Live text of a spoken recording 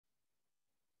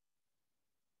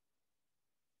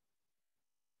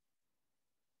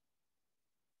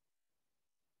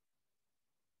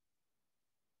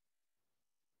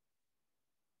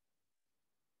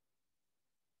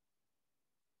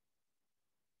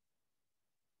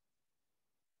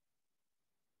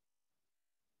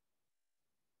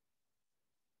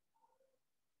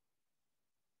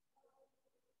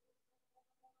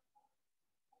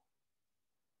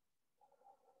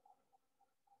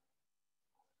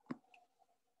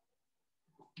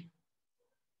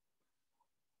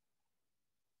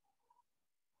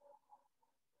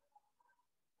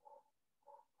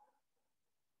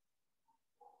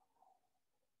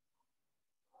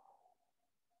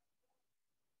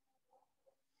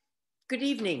Good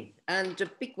evening and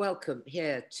a big welcome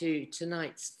here to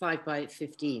tonight's 5 by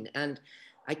 15. And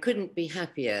I couldn't be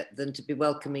happier than to be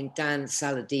welcoming Dan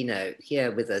Saladino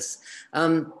here with us.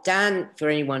 Dan, for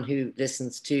anyone who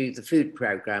listens to the food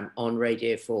program on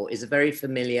Radio 4, is a very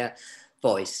familiar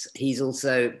voice. He's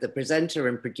also the presenter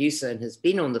and producer and has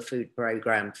been on the food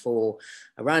program for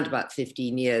around about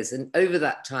 15 years. And over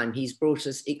that time, he's brought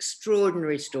us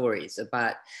extraordinary stories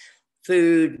about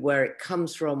food, where it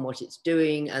comes from, what it's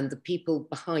doing, and the people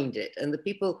behind it. And the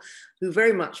people who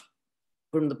very much,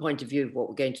 from the point of view of what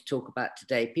we're going to talk about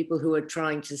today, people who are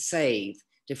trying to save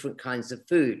different kinds of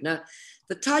food. Now,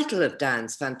 the title of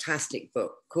Dan's fantastic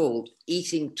book called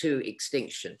Eating to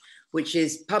Extinction, which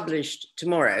is published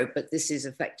tomorrow, but this is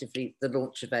effectively the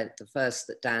launch event, the first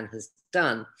that Dan has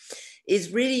done,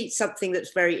 is really something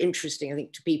that's very interesting, I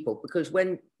think, to people, because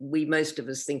when most of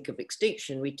us think of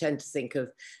extinction, we tend to think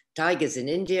of tigers in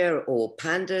India or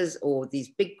pandas or these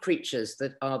big creatures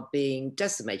that are being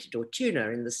decimated, or tuna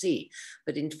in the sea.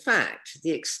 But in fact,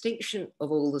 the extinction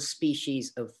of all the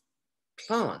species of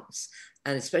plants,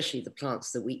 and especially the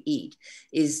plants that we eat,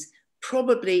 is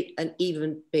probably an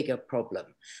even bigger problem.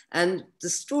 And the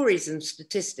stories and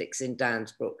statistics in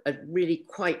Dan's book are really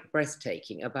quite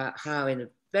breathtaking about how in a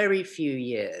very few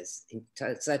years,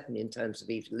 certainly in terms of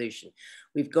evolution,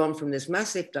 we've gone from this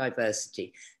massive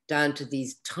diversity down to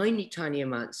these tiny, tiny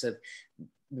amounts of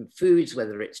foods,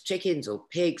 whether it's chickens or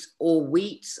pigs or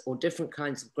wheats or different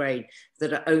kinds of grain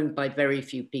that are owned by very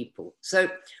few people. So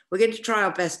we're going to try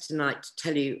our best tonight to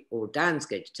tell you, or Dan's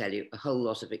going to tell you, a whole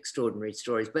lot of extraordinary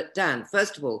stories. But Dan,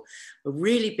 first of all, a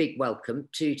really big welcome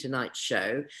to tonight's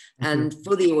show. And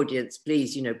for the audience,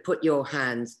 please, put your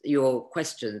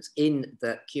questions in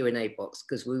the Q&A box,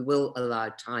 because we will allow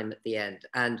time at the end.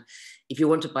 And if you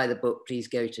want to buy the book, please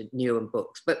go to Newham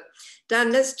Books. But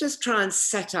Dan, let's just try and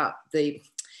set up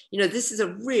this is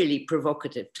a really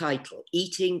provocative title,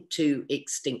 Eating to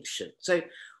Extinction. So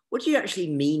what do you actually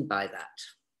mean by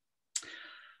that?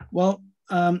 Well,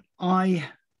 I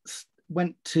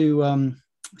went to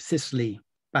Sicily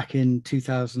back in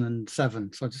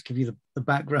 2007. So I'll just give you the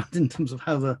background in terms of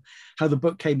how the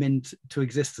book came into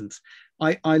existence.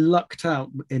 I lucked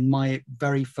out in my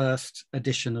very first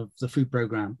edition of the food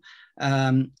program.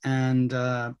 I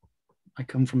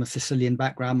come from a Sicilian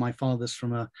background. My father's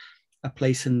from a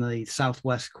place in the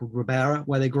southwest called Ribera,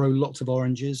 where they grow lots of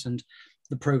oranges. And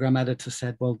the program editor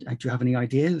said, well, do you have any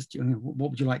ideas? What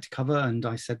would you like to cover? And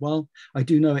I said, well, I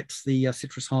do know it's the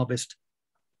citrus harvest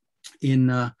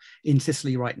in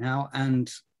Sicily right now.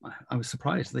 And I was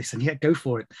surprised. They said, yeah, go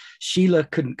for it. Sheila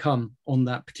couldn't come on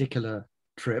that particular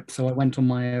trip, so I went on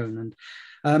my own.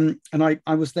 And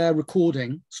I was there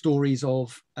recording stories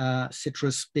of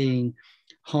citrus being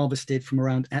harvested from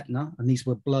around Etna, and these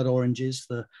were blood oranges,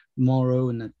 the Moro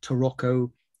and the Tarocco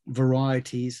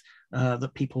varieties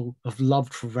that people have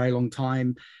loved for a very long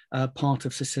time, part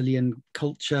of Sicilian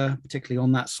culture, particularly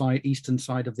on that side, eastern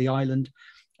side of the island,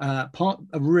 a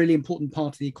really important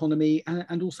part of the economy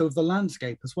and also of the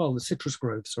landscape as well. The citrus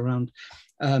groves around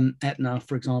Etna,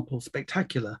 for example,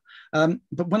 spectacular.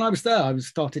 But when I was there, I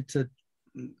started to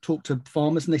talk to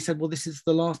farmers, and they said, well, this is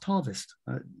the last harvest.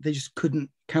 They just couldn't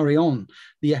carry on.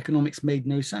 The economics made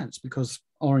no sense because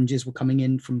oranges were coming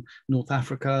in from North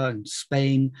Africa and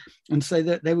Spain, and so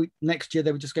that next year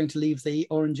they were just going to leave the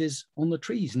oranges on the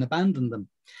trees and abandon them.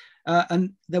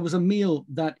 And there was a meal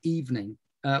that evening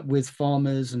with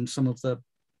farmers and some of the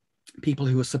people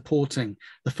who were supporting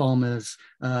the farmers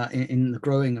in the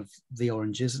growing of the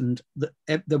oranges, and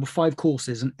there were 5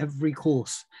 courses, and every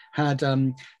course had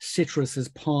citrus as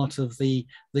part of the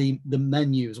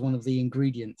menu, as one of the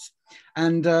ingredients.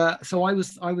 And so I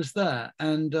was there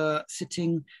and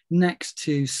sitting next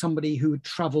to somebody who had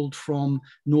traveled from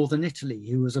northern Italy,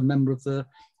 who was a member of the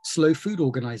Slow Food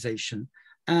Organization.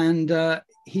 And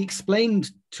he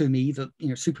explained to me that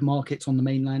supermarkets on the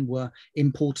mainland were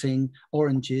importing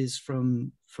oranges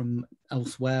from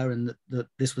elsewhere, and that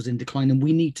this was in decline, and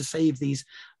we need to save these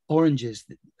oranges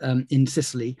in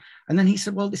Sicily. And then he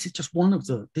said, well, this is one of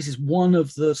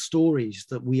the stories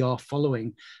that we are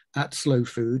following at Slow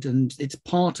Food, and it's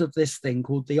part of this thing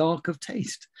called the Ark of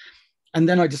Taste. And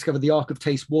then I discovered the Ark of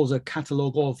Taste was a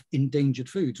catalogue of endangered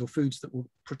foods, or foods that were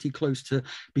pretty close to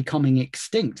becoming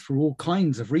extinct for all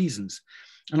kinds of reasons.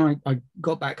 And I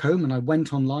got back home and I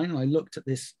went online and I looked at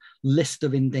this list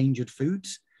of endangered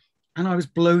foods, and I was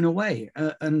blown away.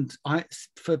 And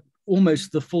for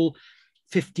almost the full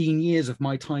 15 years of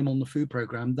my time on the food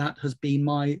program, that has been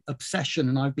my obsession.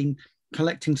 And I've been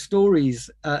collecting stories,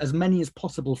 as many as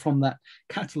possible from that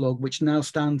catalogue, which now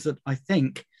stands at, I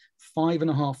think,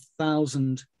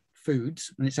 5,500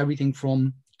 foods, and it's everything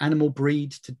from animal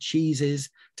breeds to cheeses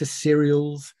to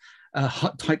cereals,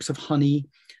 types of honey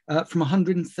from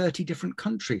 130 different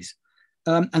countries.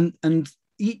 And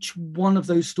each one of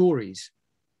those stories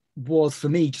was, for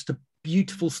me, just a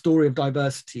beautiful story of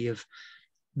diversity, of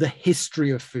the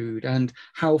history of food and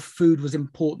how food was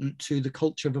important to the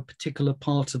culture of a particular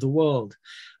part of the world,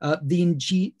 the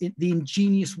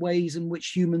ingenious ways in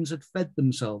which humans had fed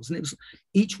themselves. And it was,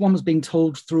 each one was being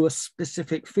told through a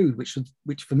specific food,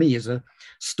 which for me as a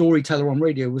storyteller on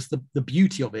radio was the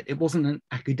beauty of it. It wasn't an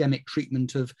academic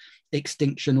treatment of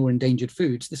extinction or endangered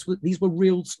foods. These were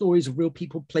real stories of real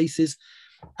people, places,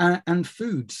 and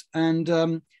foods. And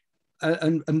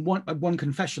one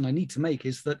confession I need to make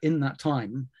is that in that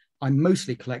time, I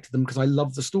mostly collected them because I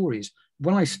love the stories.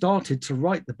 When I started to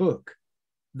write the book,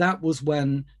 that was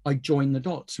when I joined the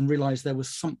dots and realized there was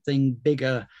something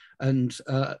bigger and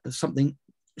something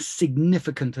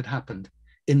significant had happened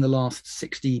in the last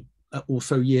 60 or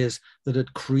so years that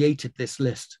had created this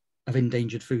list of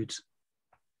endangered foods.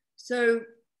 So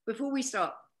before we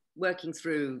start working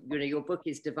through, your book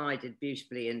is divided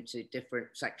beautifully into different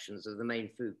sections of the main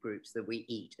food groups that we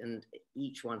eat, and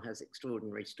each one has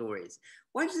extraordinary stories.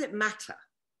 Why does it matter?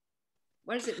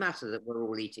 Why does it matter that we're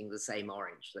all eating the same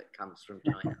orange that comes from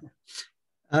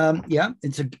China? Yeah,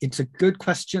 it's a good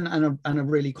question and a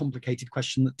really complicated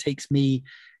question that takes me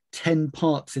 10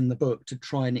 parts in the book to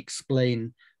try and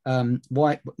explain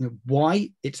why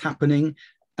it's happening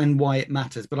and why it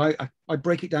matters. But I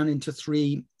break it down into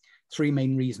three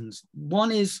main reasons.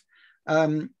 One is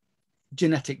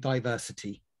genetic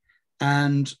diversity.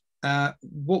 And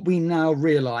what we now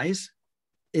realize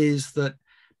is that,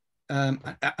 and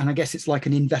I guess it's like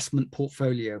an investment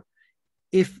portfolio.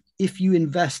 If you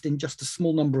invest in just a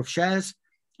small number of shares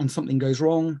and something goes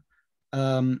wrong,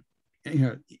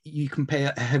 you can pay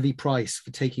a heavy price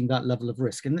for taking that level of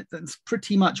risk. And that's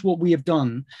pretty much what we have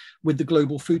done with the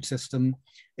global food system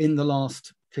in the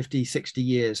last 50, 60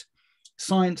 years.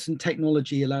 Science and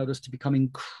technology allowed us to become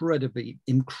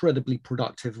incredibly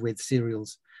productive with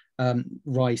cereals,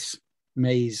 rice,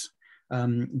 maize,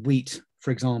 wheat,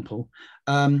 for example.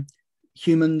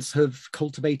 Humans have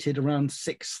cultivated around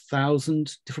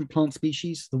 6,000 different plant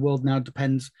species. The world now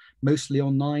depends mostly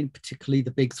on 9, particularly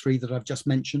the big 3 that I've just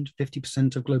mentioned,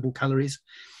 50% of global calories.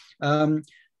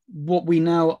 What we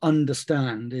now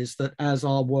understand is that as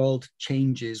our world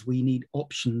changes, we need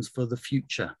options for the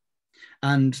future.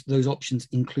 And those options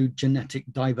include genetic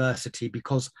diversity,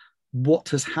 because what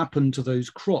has happened to those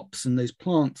crops and those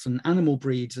plants and animal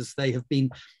breeds as they have been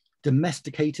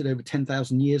domesticated over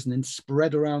 10,000 years and then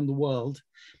spread around the world,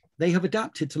 they have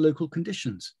adapted to local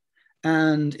conditions.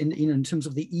 And in terms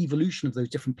of the evolution of those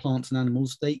different plants and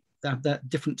animals, they have their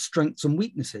different strengths and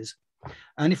weaknesses.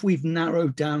 And if we've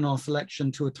narrowed down our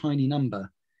selection to a tiny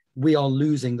number, we are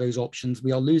losing those options.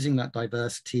 We are losing that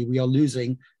diversity. We are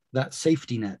losing that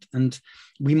safety net. And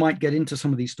we might get into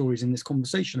some of these stories in this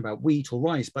conversation about wheat or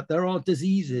rice, but there are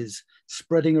diseases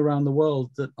spreading around the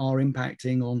world that are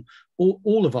impacting on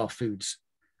all of our foods.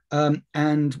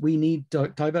 And we need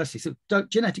diversity. So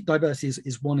genetic diversity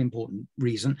is one important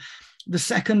reason. The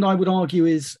second, I would argue,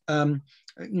 is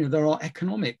there are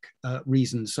economic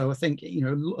reasons. So I think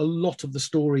a lot of the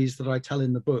stories that I tell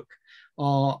in the book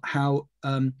are how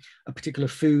a particular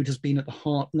food has been at the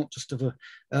heart, not just of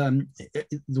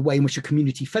the way in which a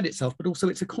community fed itself, but also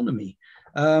its economy.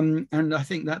 And I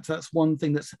think that's one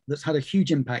thing that's had a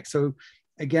huge impact. So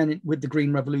again, with the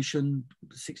Green Revolution,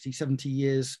 60, 70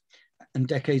 years and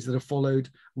decades that have followed,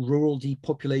 rural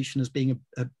depopulation as being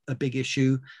a big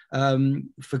issue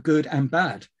for good and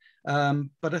bad.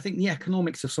 But I think the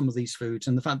economics of some of these foods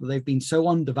and the fact that they've been so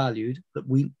undervalued that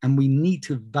we need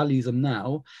to value them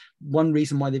now. One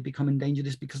reason why they've become endangered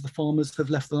is because the farmers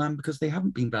have left the land because they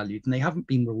haven't been valued and they haven't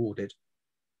been rewarded.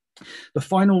 The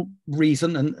final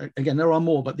reason, and again, there are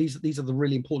more, but these are the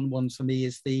really important ones for me,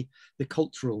 is the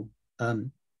cultural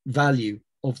value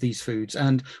of these foods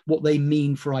and what they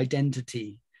mean for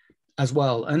identity as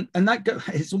well. And that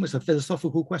it's almost a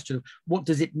philosophical question of what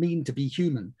does it mean to be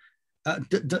human?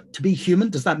 To be human,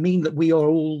 does that mean that we are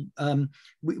all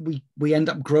we end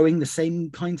up growing the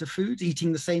same kinds of foods,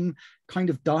 eating the same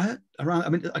kind of diet around? I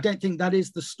mean, I don't think that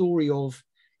is the story of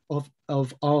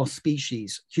our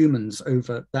species, humans,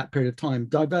 over that period of time.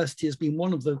 Diversity has been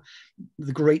one of the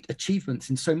great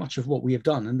achievements in so much of what we have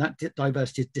done, and that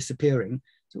diversity is disappearing.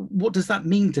 So what does that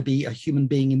mean to be a human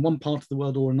being in one part of the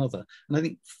world or another? And I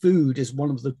think food is one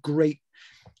of the great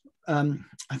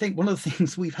I think one of the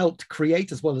things we've helped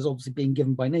create, as well as obviously being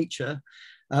given by nature,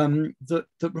 that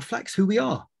reflects who we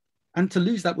are. And to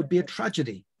lose that would be a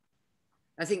tragedy.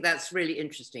 I think that's really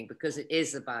interesting because it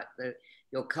is about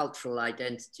your cultural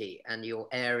identity and your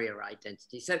area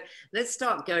identity. So let's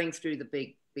start going through the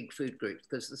big food groups,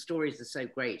 because the stories are so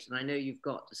great. And I know you've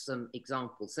got some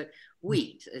examples. So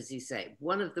wheat, as you say,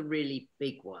 one of the really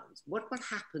big ones. What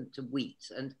happened to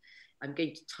wheat? And I'm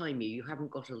going to time you. You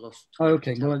haven't got a lot of time.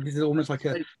 Okay, well, this is almost like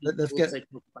let's also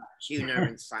talk about tuna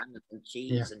and salmon and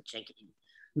cheese yeah. and chicken.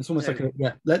 It's almost like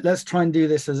let's try and do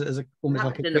this as almost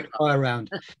like a quick fire round.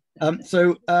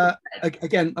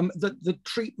 Again, the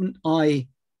treatment I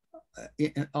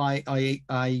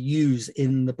use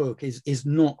in the book is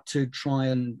not to try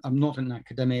and, I'm not an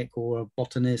academic or a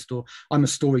botanist, or I'm a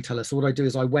storyteller. So what I do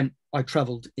is I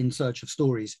traveled in search of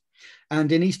stories,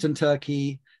 and in Eastern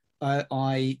Turkey,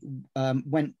 I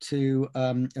went to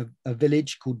a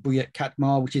village called Buyuk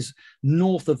Katmar, which is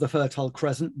north of the Fertile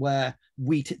Crescent, where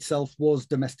wheat itself was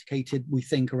domesticated, we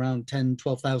think around 10,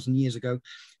 12,000 years ago.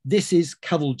 This is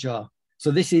Kavuljar. So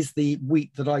this is the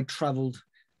wheat that I traveled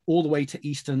all the way to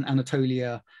Eastern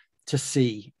Anatolia to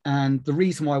see. And the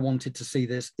reason why I wanted to see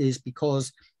this is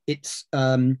because it's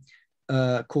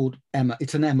called emmer.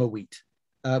 It's an emmer wheat,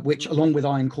 which along with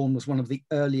iron corn was one of the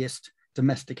earliest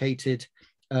domesticated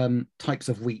types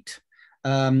of wheat.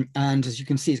 And as you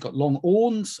can see, it's got long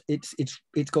awns. It's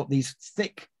got these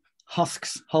thick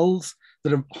hulls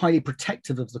that are highly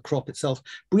protective of the crop itself.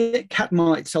 Buyuk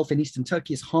Katmar itself in Eastern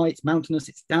Turkey is high, it's mountainous,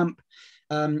 it's damp,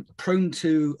 prone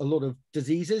to a lot of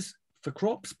diseases for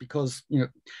crops, because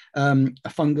a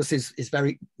fungus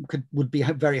would be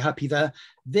very happy there.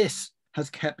 This has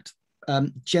kept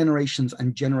generations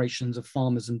and generations of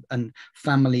farmers and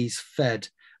families fed,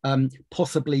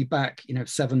 possibly back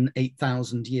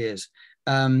 7,000-8,000 years.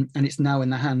 And it's now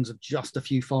in the hands of just a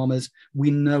few farmers.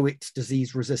 We know it's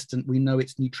disease resistant. We know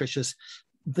it's nutritious.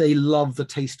 They love the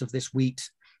taste of this wheat.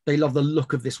 They love the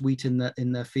look of this wheat in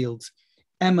their fields.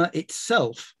 Emmer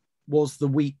itself was the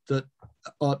wheat that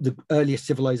the earliest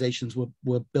civilizations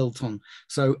were built on.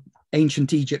 So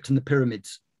ancient Egypt and the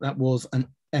pyramids, that was an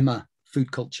emmer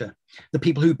food culture. The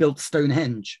people who built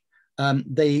Stonehenge,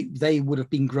 they would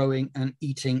have been growing and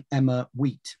eating emmer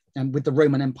wheat. And with the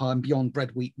Roman Empire and beyond,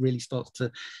 bread wheat really starts to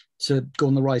go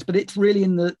on the rise. But it's really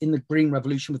in the Green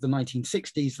Revolution with the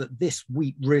 1960s that this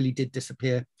wheat really did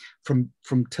disappear from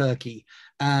Turkey.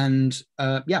 And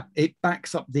it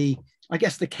backs up I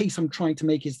guess the case I'm trying to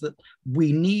make is that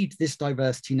we need this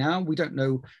diversity now. We don't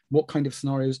know what kind of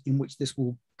scenarios in which this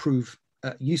will prove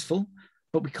useful,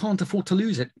 but we can't afford to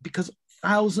lose it, because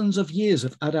thousands of years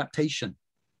of adaptation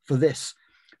for this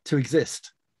to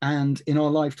exist, and in our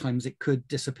lifetimes it could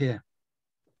disappear.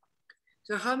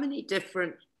 So how many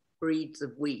different breeds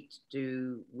of wheat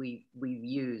do we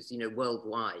use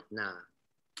worldwide now?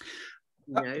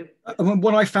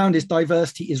 What I found is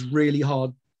diversity is really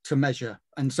hard to measure,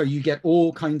 and so you get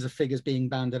all kinds of figures being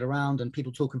banded around, and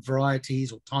people talk of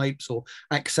varieties or types or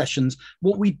accessions.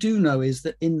 What we do know is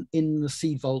that in the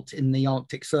seed vault in the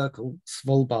Arctic Circle,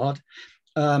 Svalbard,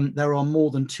 there are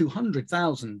more than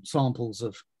 200,000 samples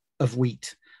of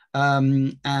wheat,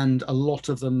 and a lot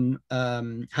of them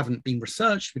haven't been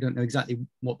researched. We don't know exactly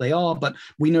what they are, but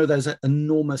we know there's an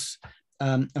enormous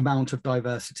amount of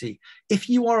diversity. If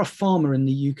you are a farmer in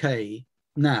the UK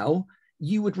now,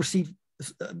 you would receive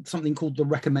something called the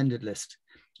recommended list,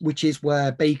 which is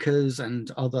where bakers and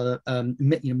other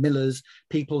millers,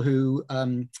 people who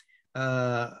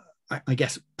I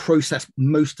guess process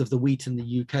most of the wheat in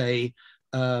the UK,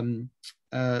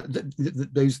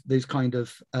 those kind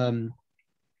of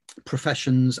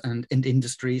professions and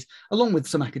industries, along with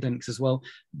some academics as well,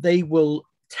 they will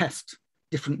test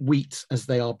different wheats as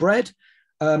they are bred.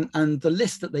 And the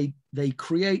list that they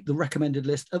create, the recommended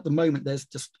list, at the moment, there's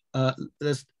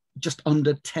just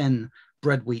under 10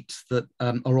 bred wheats that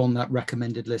are on that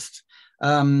recommended list.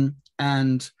 Again,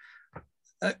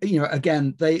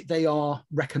 they are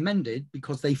recommended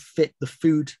because they fit the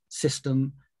food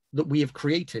system that we have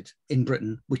created in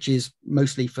Britain, which is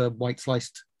mostly for white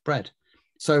sliced bread.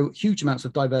 So huge amounts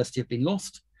of diversity have been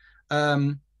lost.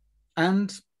 Many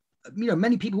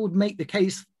people would make the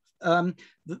case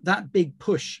that big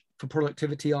push for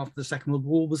productivity after the Second World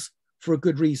War was for a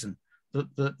good reason.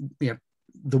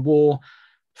 The war,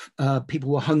 people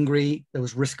were hungry, there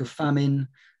was risk of famine,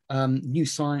 new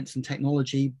science and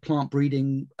technology, plant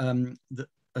breeding that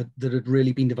had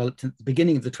really been developed at the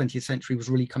beginning of the 20th century was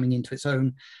really coming into its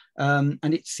own.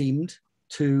 And it seemed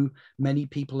to many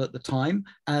people at the time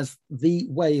as the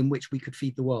way in which we could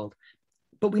feed the world.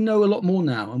 But we know a lot more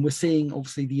now, and we're seeing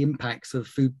obviously the impacts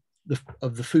of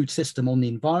the food system on the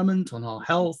environment, on our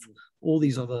health, all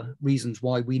these other reasons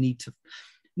why we need to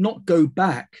not go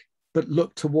back, but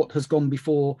look to what has gone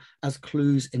before as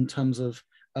clues in terms of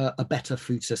a better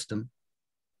food system.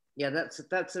 Yeah,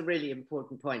 that's a really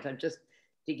important point. I'm just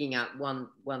digging out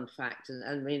one fact, and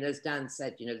I mean, as Dan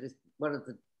said, you know, this one of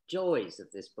the joys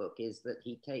of this book is that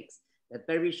he takes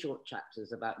very short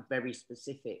chapters about very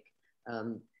specific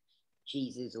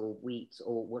cheeses or wheat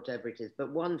or whatever it is.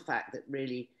 But one fact that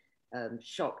really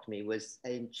shocked me was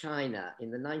in China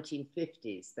in the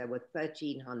 1950s, there were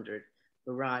 1,300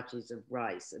 varieties of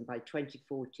rice, and by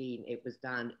 2014 it was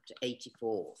down to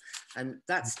 84, and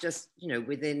that's just, you know,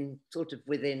 within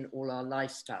all our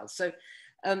lifestyles. So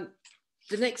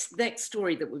the next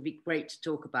story that would be great to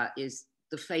talk about is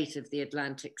the fate of the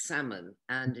Atlantic salmon,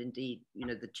 and indeed, you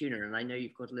know, the tuna. And I know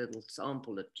you've got a little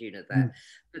sample of tuna there,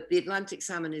 but the Atlantic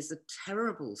salmon is a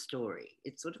terrible story.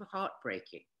 It's sort of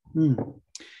heartbreaking.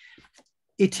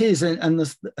 It is, and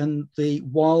the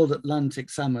wild Atlantic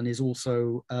salmon is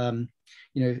also,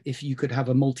 you know, if you could have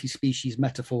a multi-species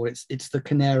metaphor, it's the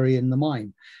canary in the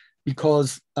mine,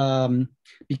 because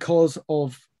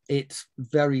of its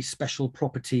very special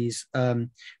properties,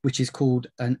 which is called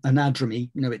an anadromy.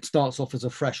 You know, it starts off as a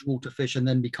freshwater fish and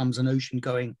then becomes an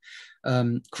ocean-going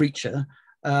creature.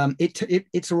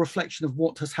 It's a reflection of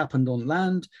what has happened on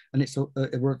land, and it's a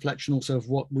reflection also of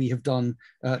what we have done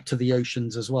to the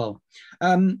oceans as well.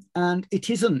 And it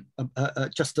isn't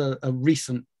just a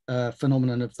recent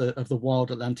phenomenon of the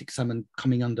wild Atlantic salmon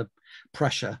coming under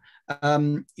pressure.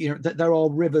 You know, there are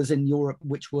rivers in Europe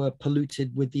which were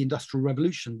polluted with the Industrial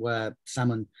Revolution, where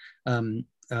salmon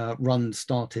runs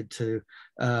started to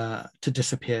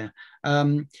disappear.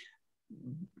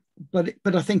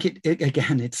 But I think it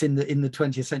again, it's in the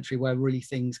 20th century where really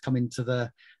things come into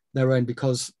their own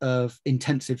because of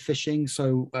intensive fishing.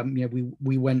 So you know,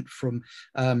 we went from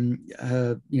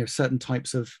you know, certain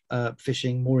types of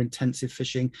fishing, more intensive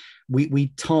fishing. We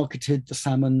targeted the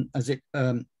salmon as it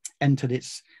entered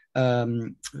its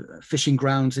fishing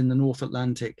grounds in the North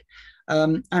Atlantic.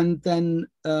 And then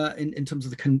in terms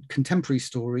of the contemporary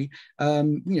story,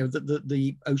 you know,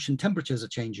 the ocean temperatures are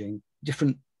changing.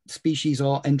 Different species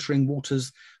are entering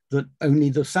waters that only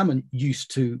the salmon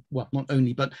used to, well, not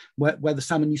only, but where the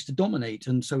salmon used to dominate.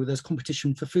 And so there's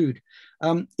competition for food.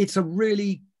 It's a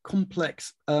really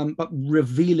complex but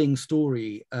revealing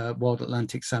story, wild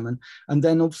Atlantic salmon. And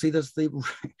then obviously there's the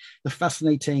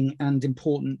fascinating and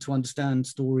important to understand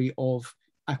story of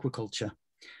aquaculture,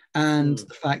 and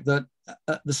the fact that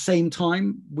at the same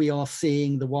time we are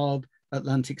seeing the wild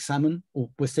Atlantic salmon, or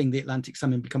we're seeing the Atlantic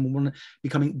salmon becoming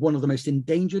one of the most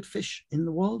endangered fish in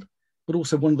the world, but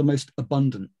also one of the most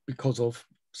abundant because of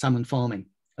salmon farming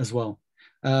as well.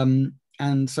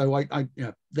 And so I you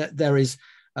know, there is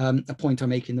a point I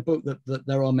make in the book that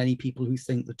there are many people who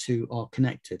think the two are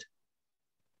connected.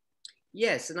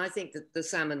 Yes, and I think that the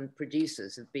salmon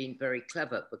producers have been very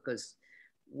clever, because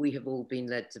we have all been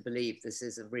led to believe this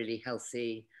is a really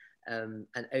healthy an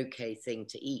okay thing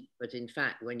to eat. But in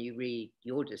fact, when you read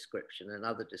your description and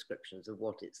other descriptions of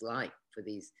what it's like for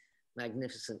these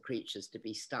magnificent creatures to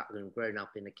be stuck and grown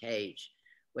up in a cage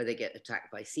where they get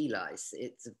attacked by sea lice,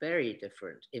 it's a very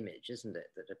different image, isn't it,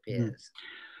 that appears.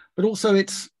 But also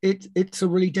it's a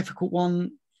really difficult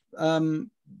one to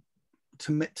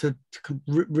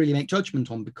really make judgment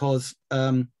on, because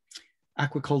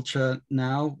aquaculture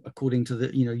now, according to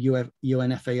the, you know,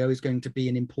 UNFAO, is going to be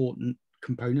an important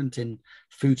component in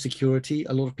food security.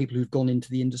 A lot of people who've gone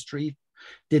into the industry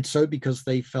did so because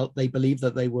they believed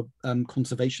that they were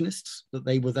conservationists, that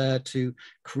they were there to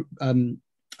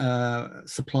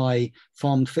supply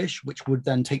farmed fish, which would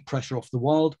then take pressure off the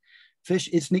wild fish.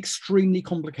 It's an extremely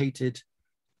complicated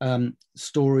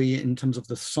story in terms of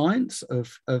the science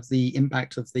of the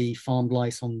impact of the farmed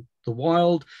lice on the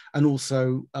wild, and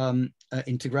also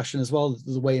integration as well,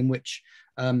 the way in which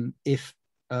if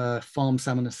farm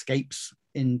salmon escapes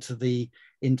into the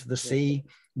sea,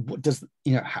 what does,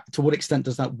 you know, to what extent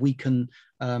does that weaken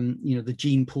you know, the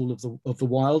gene pool of the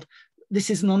wild? This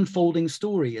is an unfolding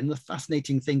story, and the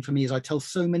fascinating thing for me is I tell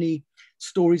so many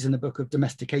stories in the book of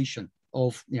domestication,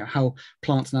 of, you know, how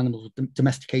plants and animals were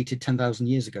domesticated 10,000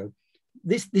 years ago.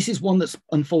 This is one that's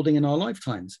unfolding in our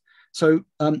lifetimes. So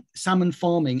salmon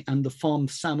farming and the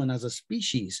farmed salmon as a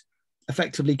species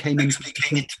effectively came in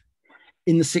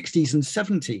the 60s and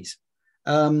 70s.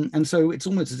 And so it's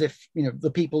almost as if, you know,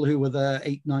 the people who were there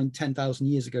 8, 9, 10,000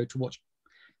 years ago to watch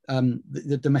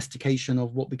the domestication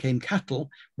of what became cattle,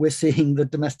 we're seeing the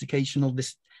domestication of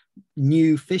this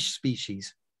new fish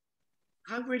species.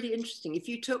 How really interesting. If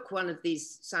you took one of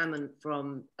these salmon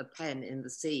from a pen in the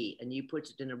sea and you put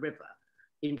it in a river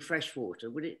in fresh water,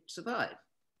 would it survive?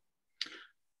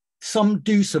 Some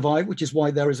do survive, which is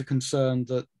why there is a concern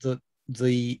that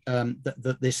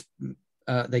this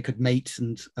they could mate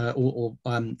and or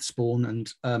spawn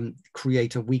and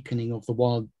create a weakening of the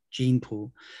wild gene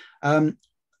pool. I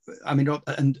mean,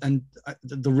 and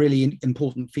the really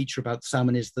important feature about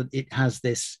salmon is that it has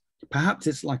this, perhaps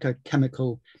it's like a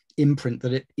chemical imprint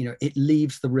that it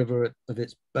leaves the river of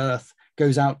its birth,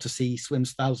 goes out to sea,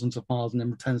 swims thousands of miles, and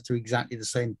then returns to exactly the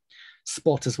same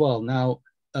spot as well. Now,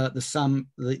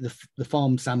 the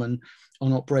farm salmon are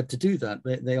not bred to do that.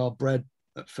 They are bred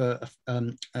for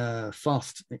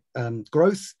fast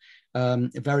growth,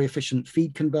 very efficient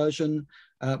feed conversion,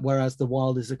 whereas the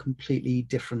wild is a completely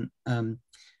different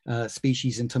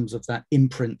species in terms of that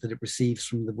imprint that it receives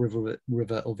from the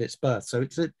river of its birth. So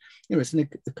it's a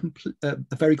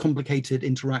very complicated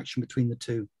interaction between the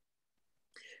two.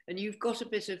 And you've got a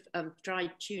bit of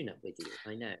dried tuna with you,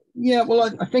 I know. Yeah,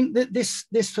 well, I think that this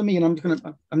for me, and I'm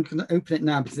gonna open it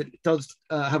now because it does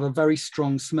have a very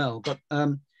strong smell. But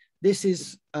this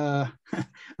is a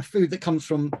food that comes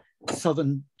from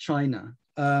southern China,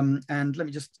 and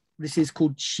this is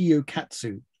called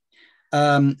shiokatsu,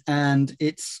 and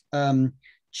it's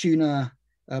tuna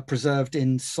preserved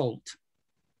in salt.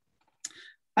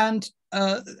 And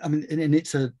I mean, and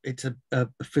it's a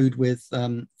food with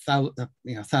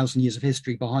 1,000 years of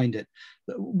history behind it.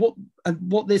 Why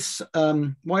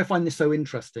I find this so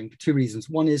interesting for two reasons.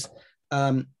 One is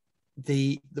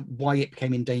the why it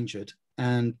became endangered,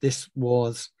 and this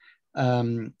was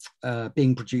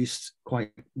being produced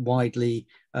quite widely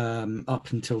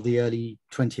up until the early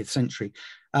 20th century.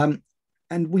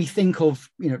 And we think of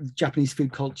Japanese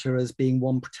food culture as being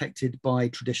one protected by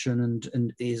tradition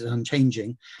and is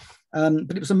unchanging,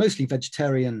 but it was a mostly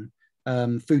vegetarian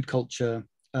food culture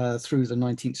through the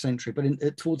 19th century.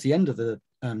 But towards the end of the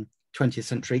 20th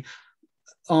century,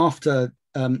 after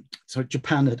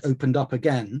Japan had opened up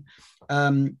again,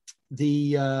 to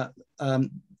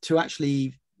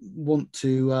actually want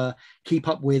to keep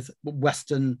up with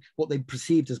what they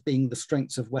perceived as being the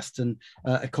strengths of Western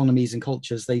economies and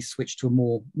cultures, they switched to a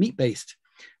more meat-based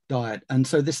diet. And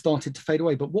so this started to fade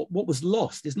away. But what was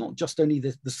lost is not just only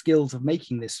the skills of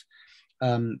making this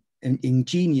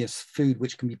ingenious food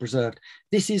which can be preserved.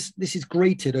 This is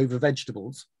grated over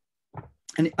vegetables.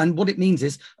 And what it means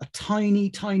is a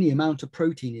tiny amount of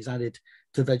protein is added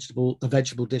to a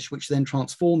vegetable dish, which then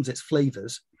transforms its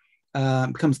flavors,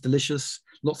 becomes delicious,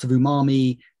 lots of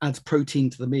umami, adds protein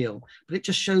to the meal. But it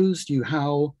just shows you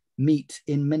how meat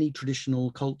in many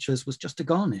traditional cultures was just a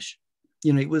garnish.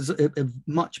 It was a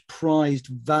much prized,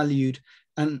 valued,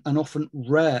 and often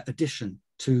rare addition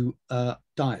to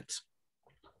diets.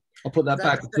 I'll put that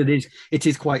back because it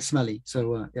is quite smelly.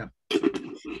 So yeah.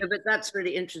 Yeah, but that's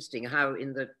really interesting how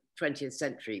in the 20th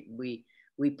century we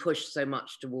pushed so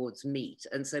much towards meat,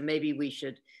 and so maybe we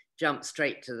should jump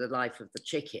straight to the life of the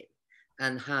chicken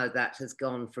and how that has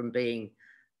gone from being,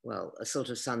 well, a sort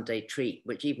of Sunday treat,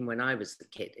 which even when I was a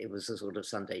kid, it was a sort of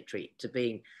Sunday treat, to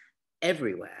being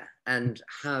everywhere, and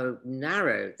how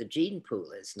narrow the gene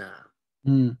pool is now.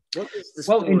 Mm. What is the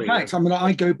story? Well, in fact, I mean,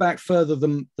 I go back further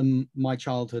than my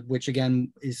childhood, which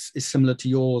again is similar to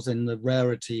yours in the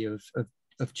rarity of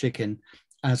chicken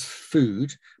as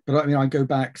food. But I mean, I go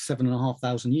back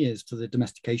 7,500 years to the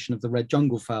domestication of the red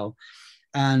jungle fowl,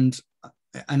 and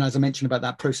as I mentioned about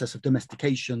that process of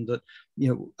domestication, that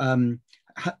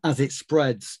as it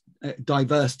spreads,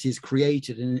 diversity is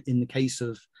created. In the case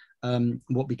of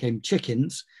what became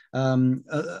chickens, at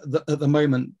the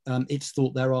moment, it's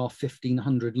thought there are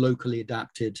 1,500 locally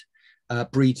adapted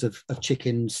breeds of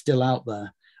chickens still out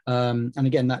there. And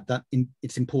again,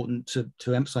 it's important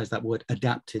to emphasize that word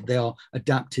adapted. They are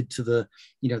adapted to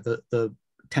the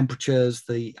temperatures,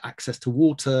 the access to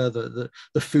water, the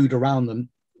food around them.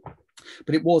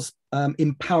 But it was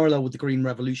in parallel with the Green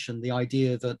Revolution, the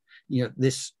idea that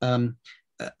this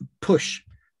push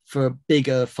for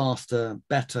bigger, faster,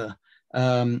 better,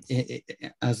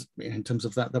 as in terms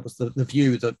of that was the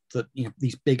view that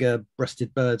these bigger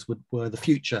breasted birds were the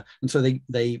future. And so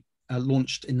they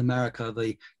launched in America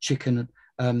the Chicken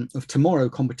of Tomorrow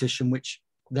competition, which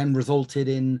then resulted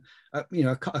in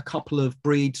a couple of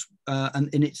breeds, and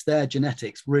it's their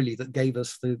genetics really that gave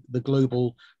us the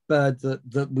global bird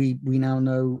that we now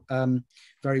know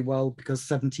very well, because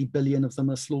 70 billion of them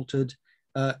are slaughtered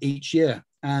each year,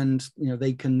 and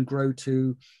they can grow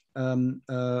to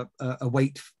a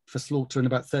weight for slaughter in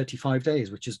about 35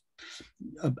 days, which is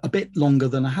a bit longer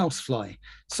than a housefly.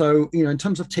 So in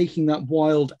terms of taking that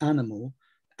wild animal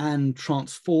and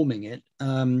transforming it,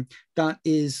 that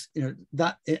is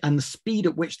that, and the speed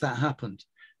at which that happened,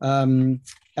 and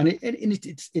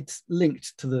it's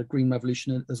linked to the Green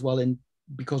Revolution as well,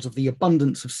 because of the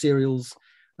abundance of cereals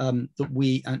that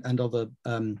we and other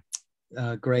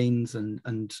grains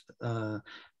and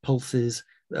pulses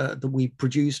that we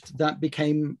produced, that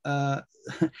became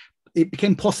it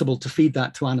became possible to feed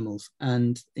that to animals,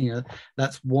 and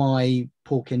that's why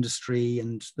pork industry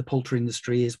and the poultry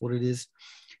industry is what it is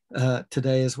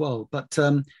today as well. But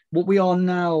what we are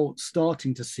now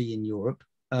starting to see in Europe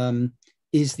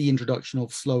is the introduction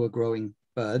of slower growing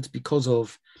birds because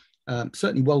of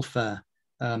certainly welfare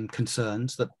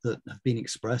concerns that have been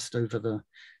expressed over the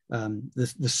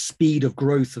speed of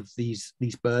growth of these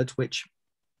birds, which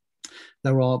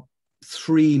there are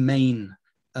three main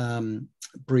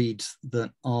breeds that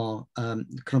are kind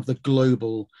of the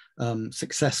global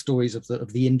success stories of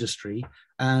the industry,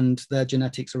 and their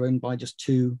genetics are owned by just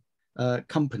two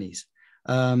companies,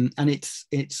 and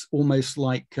it's almost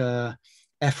like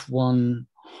F1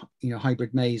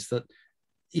 hybrid maize, that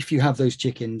if you have those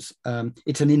chickens,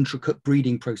 it's an intricate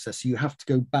breeding process. You have to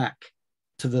go back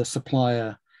to the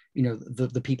supplier,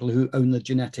 the people who own the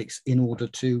genetics, in order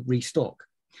to restock.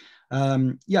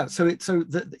 So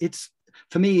it's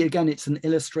for me, again, it's an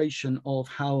illustration of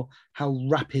how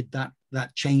rapid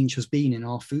that change has been in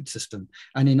our food system,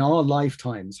 and in our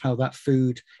lifetimes, how that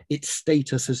food, its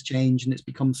status has changed and it's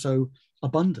become so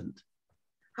abundant.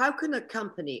 How can a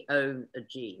company own a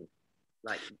gene?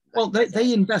 Well,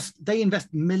 they invest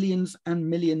millions and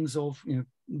millions of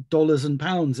dollars and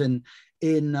pounds in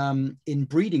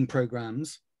breeding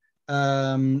programs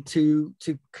to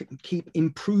keep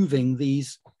improving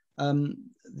these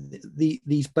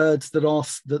birds that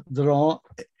are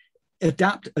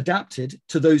adapted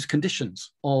to those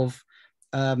conditions of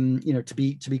to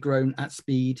be grown at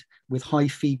speed with high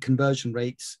feed conversion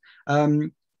rates,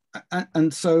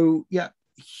 and so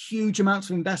huge amounts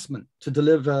of investment to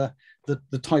deliver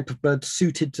the type of bird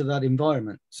suited to that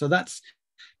environment. So that's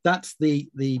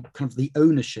the kind of the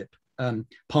ownership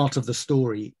part of the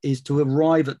story, is to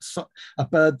arrive at a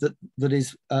bird that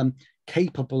is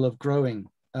capable of growing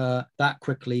that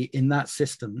quickly in that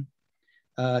system,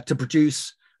 to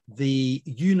produce the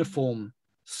uniform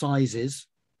sizes,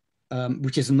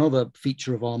 which is another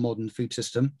feature of our modern food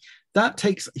system. That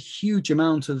takes a huge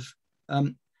amount of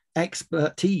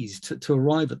expertise to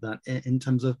arrive at that in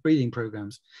terms of breeding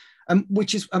programs,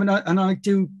 which is, I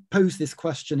do pose this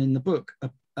question in the book,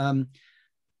 and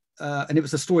it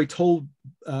was a story told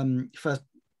first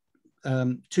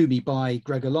to me by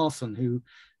Gregor Larsson, who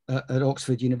at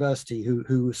Oxford University,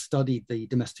 who studied the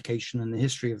domestication and the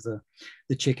history of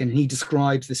the chicken. He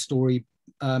describes this story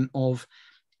of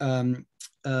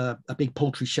a big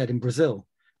poultry shed in Brazil,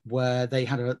 where they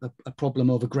had a problem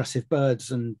of aggressive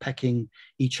birds and pecking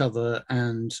each other,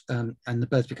 and the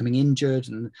birds becoming injured,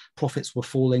 and profits were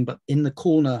falling. But in the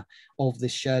corner of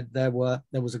this shed, there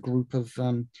was a group of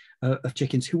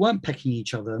chickens who weren't pecking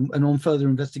each other. And on further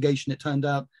investigation, it turned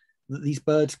out that these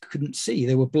birds couldn't see;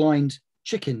 they were blind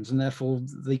chickens, and therefore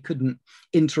they couldn't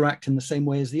interact in the same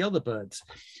way as the other birds.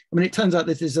 It turns out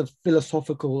this is a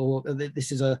philosophical, or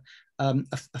this is a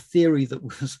theory that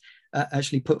was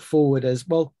actually put forward as,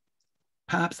 well,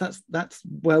 perhaps that's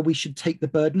where we should take the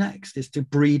bird next, is to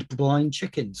breed blind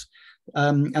chickens.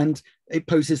 And it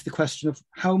poses the question of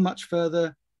how much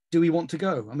further do we want to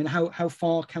go? How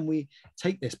far can we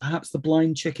take this? Perhaps the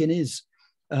blind chicken is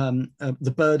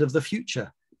the bird of the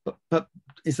future. But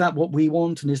is that what we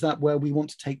want, and is that where we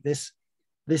want to take this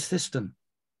system?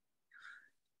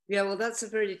 Yeah, well, that's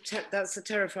a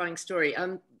terrifying story.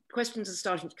 Questions are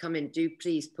starting to come in. Do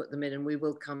please put them in, and we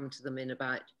will come to them in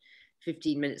about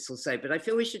 15 minutes or so. But I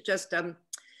feel we should just,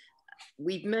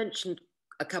 we've mentioned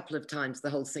a couple of times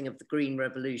the whole thing of the Green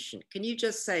Revolution. Can you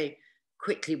just say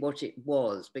quickly what it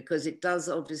was? Because it does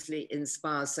obviously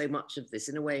inspire so much of this,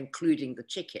 in a way, including the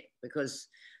chicken, because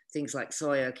things like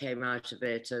soya came out of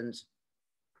it. And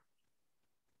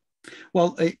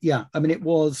well, it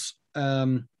was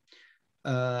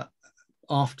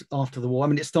after the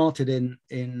war. It started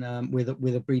with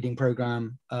a breeding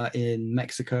program in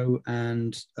Mexico,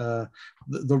 and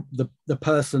the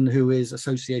person who is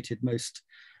associated most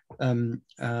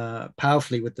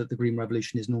powerfully with the Green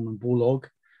Revolution is Norman Borlaug,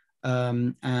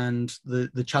 and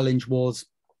the challenge was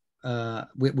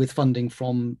with funding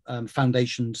from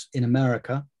foundations in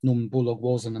America. Norman Borlaug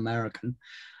was an American,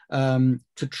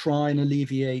 to try and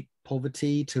alleviate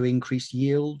poverty, to increase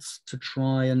yields, to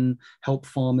try and help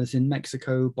farmers in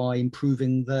Mexico by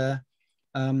improving their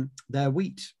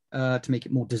wheat, to make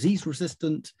it more disease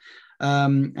resistant,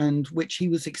 and which he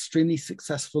was extremely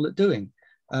successful at doing.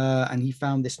 And he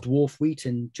found this dwarf wheat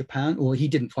in Japan, or he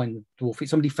didn't find the dwarf wheat.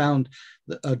 Somebody found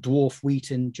a dwarf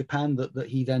wheat in Japan that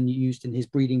he then used in his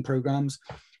breeding programs.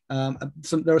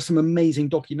 There are some amazing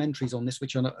documentaries on this,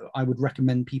 which I would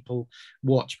recommend people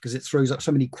watch, because it throws up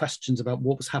so many questions about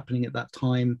what was happening at that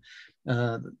time,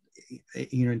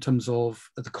 in terms of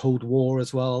the Cold War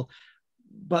as well.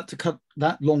 but to cut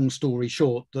that long story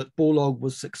short, that Borlaug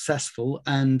was successful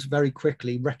and very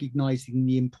quickly recognizing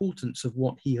the importance of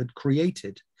what he had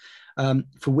created,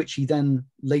 for which he then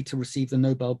later received the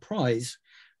Nobel Prize.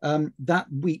 That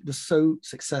wheat was so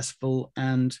successful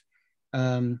and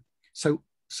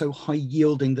so high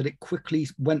yielding that it quickly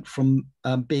went from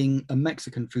being a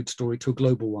Mexican food story to a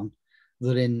global one.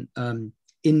 That in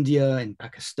India, in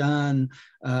Pakistan,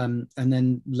 and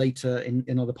then later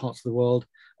in other parts of the world,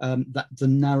 that the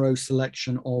narrow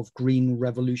selection of green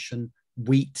revolution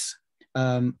wheats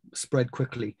spread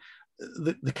quickly.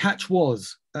 The catch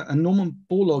was, and Norman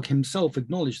Borlaug himself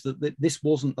acknowledged that this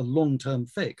wasn't a long-term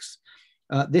fix.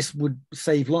 This would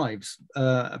save lives,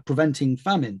 preventing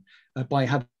famine by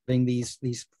having these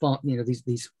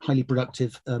highly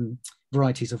productive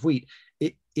varieties of wheat.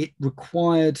 It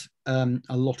required a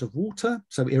lot of water,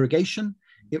 so irrigation.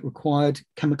 It required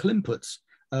chemical inputs,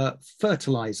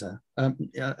 fertilizer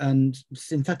and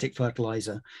synthetic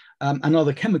fertilizer, and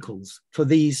other chemicals for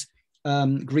these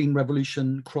green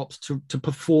revolution crops to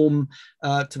perform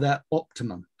to their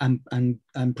optimum and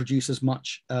produce as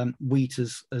much wheat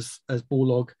as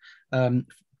Borlaug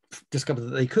discovered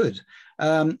that they could.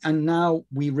 And now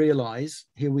we realize,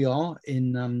 here we are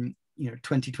in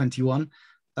 2021,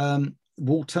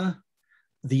 water,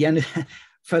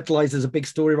 fertilizer is a big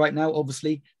story right now,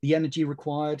 obviously, the energy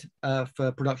required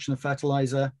for production of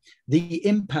fertilizer, the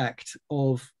impact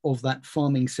of that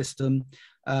farming system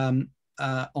on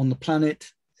the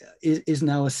planet is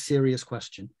now a serious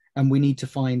question, and we need to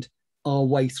find our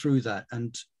way through that.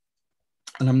 And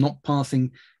I'm not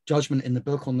passing judgment in the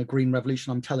book on the Green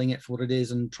Revolution. I'm telling it for what it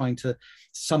is and trying to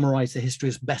summarize the history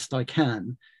as best I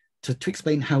can to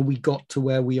explain how we got to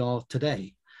where we are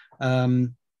today.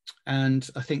 And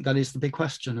I think that is the big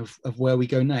question of where we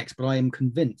go next. But I am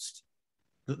convinced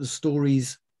that the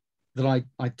stories that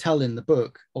I tell in the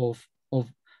book of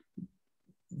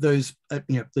those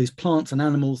those plants and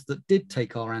animals that did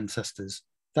take our ancestors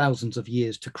thousands of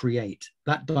years to create,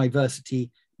 that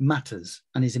diversity matters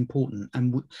and is important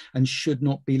and should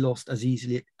not be lost as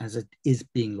easily as it is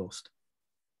being lost.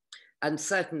 And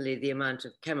certainly the amount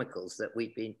of chemicals that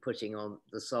we've been putting on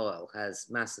the soil has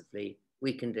massively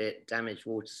weakened it, damaged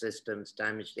water systems,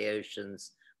 damaged the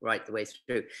oceans right the way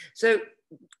through. So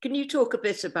can you talk a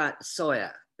bit about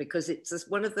soya? Because it's just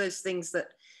one of those things that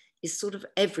is sort of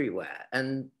everywhere.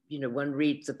 And, one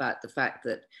reads about the fact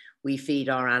that we feed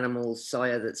our animals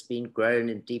soya that's been grown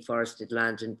in deforested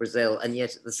land in Brazil. And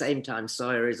yet at the same time,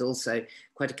 soya is also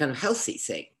quite a kind of healthy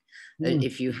thing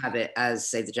if you have it as,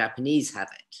 say, the Japanese have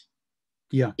it.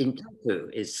 Yeah. In tofu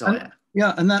is soya.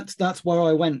 And that's where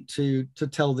I went to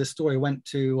tell this story. I went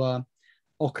to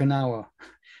Okinawa,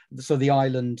 so the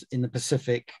island in the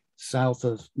Pacific south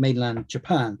of mainland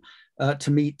Japan,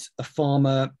 to meet a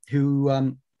farmer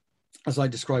who, as I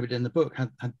describe it in the book, had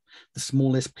the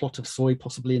smallest plot of soy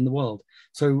possibly in the world.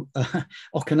 So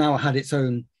Okinawa had its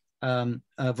own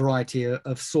variety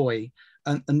of soy.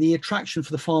 And the attraction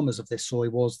for the farmers of this soy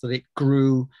was that it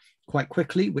grew quite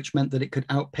quickly, which meant that it could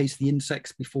outpace the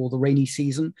insects before the rainy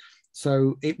season.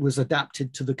 So it was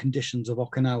adapted to the conditions of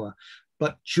Okinawa.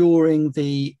 But during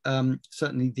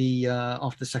certainly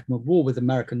after the Second World War, with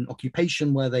American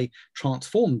occupation, where they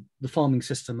transformed the farming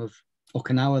system of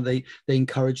Okinawa, they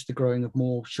encouraged the growing of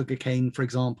more sugarcane, for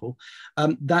example.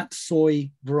 That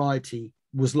soy variety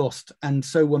was lost, and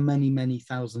so were many, many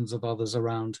thousands of others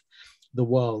around the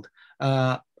world.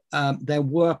 There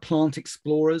were plant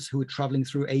explorers who were traveling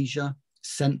through Asia,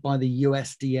 sent by the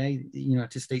USDA, the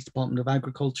United States Department of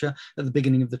Agriculture, at the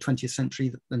beginning of the 20th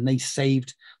century, and they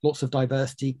saved lots of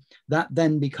diversity. That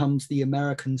then becomes the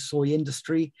American soy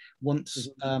industry once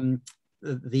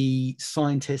the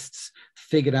scientists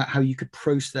figured out how you could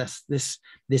process this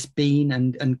bean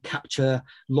and capture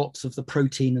lots of the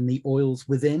protein and the oils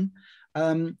within.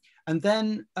 And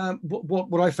then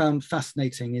what I found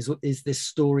fascinating is this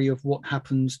story of what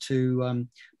happens to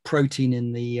protein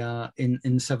in the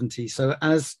 70s. So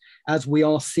as we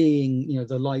are seeing,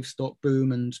 the livestock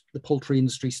boom and the poultry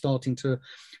industry starting to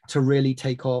really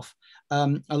take off,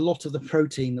 a lot of the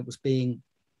protein that was being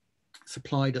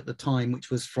supplied at the time, which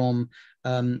was from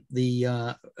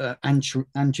the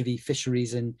anchovy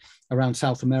fisheries around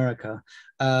South America,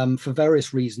 for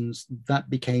various reasons, that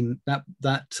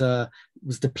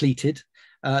was depleted.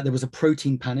 There was a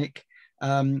protein panic.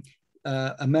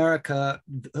 America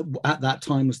at that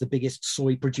time was the biggest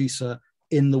soy producer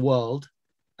in the world,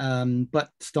 but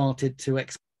started to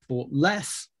export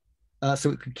less,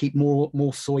 so it could keep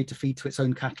more soy to feed to its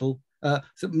own cattle,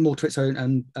 more to its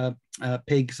own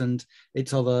pigs and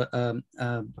its other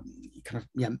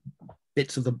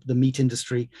bits of the meat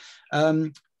industry.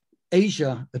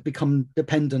 Asia had become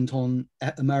dependent on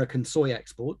American soy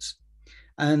exports.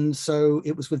 And so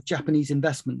it was with Japanese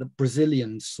investment that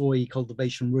Brazilian soy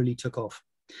cultivation really took off.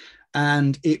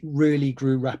 And it really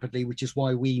grew rapidly, which is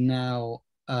why we now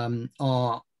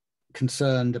are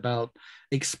concerned about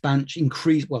expansion,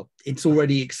 well, it's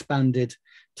already expanded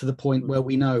to the point where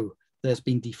we know there's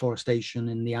been deforestation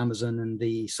in the Amazon and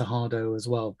the Cerrado as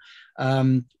well.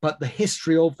 But the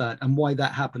history of that and why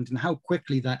that happened and how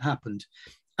quickly that happened,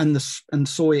 and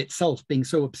soy itself being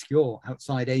so obscure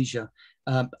outside Asia,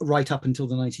 right up until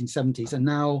the 1970s. And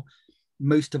now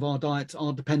most of our diets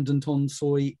are dependent on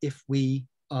soy if we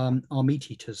are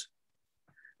meat eaters.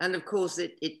 And of course,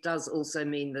 it does also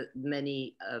mean that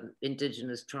many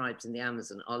indigenous tribes in the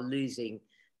Amazon are losing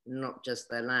not just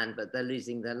their land, but they're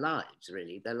losing their lives,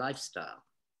 really, their lifestyle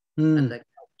and their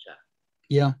culture.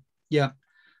 Yeah, yeah.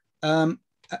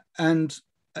 And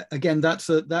again, that's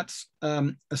a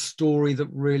story that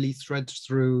really threads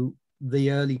through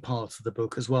the early parts of the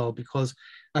book as well, because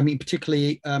I mean,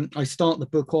 particularly, I start the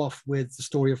book off with the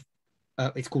story of,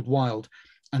 it's called Wild.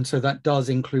 And so that does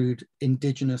include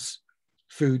indigenous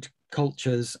food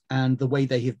cultures and the way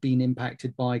they have been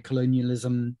impacted by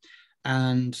colonialism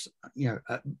and,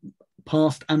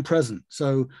 past and present.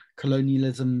 So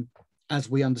colonialism, as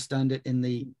we understand it in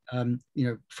the,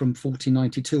 from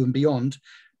 1492 and beyond,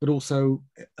 but also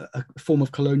a form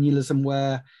of colonialism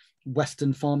where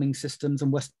Western farming systems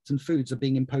and Western foods are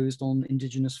being imposed on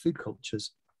indigenous food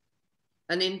cultures.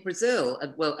 And in Brazil,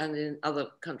 well, and in other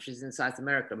countries in South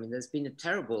America, I mean, there's been a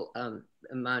terrible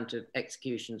amount of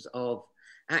executions of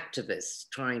activists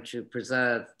trying to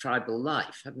preserve tribal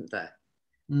life, haven't there?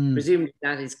 Presumably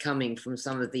that is coming from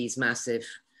some of these massive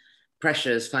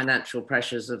pressures, financial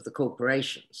pressures of the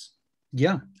corporations.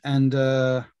 Yeah, and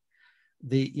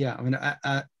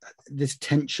this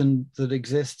tension that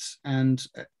exists, and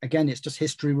again, it's just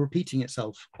history repeating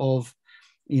itself. Of,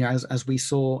 as we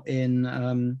saw in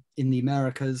the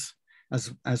Americas,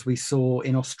 as we saw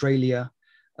in Australia,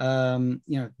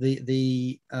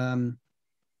 the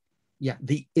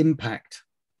impact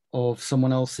of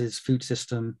someone else's food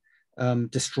system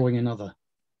destroying another.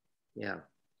 Yeah.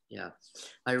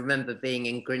 I remember being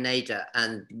in Grenada,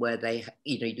 and where they,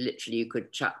 literally you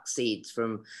could chuck seeds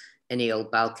from any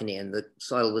old balcony and the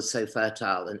soil was so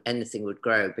fertile and anything would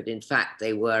grow. But in fact,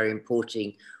 they were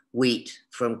importing wheat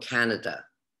from Canada,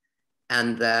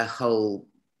 and their whole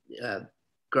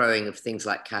growing of things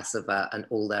like cassava and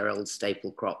all their old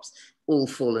staple crops all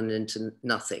fallen into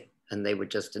nothing. And they were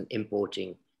just an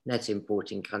net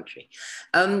importing country.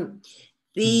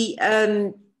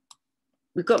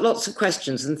 We've got lots of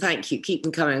questions, and thank you. Keep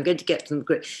them coming. I'm going to get to them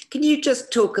quick. Can you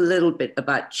just talk a little bit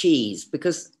about cheese?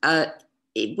 Because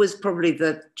it was probably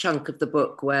the chunk of the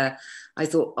book where I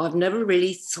thought, I've never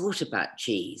really thought about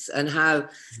cheese and how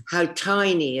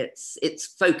tiny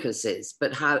its focus is,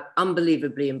 but how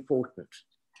unbelievably important.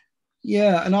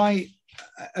 Yeah, and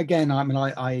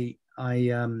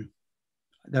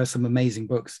there are some amazing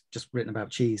books just written about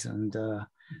cheese, and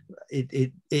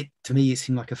it to me it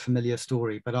seemed like a familiar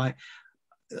story. But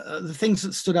the things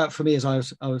that stood out for me as I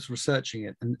was researching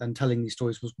it and telling these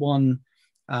stories was, one,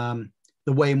 the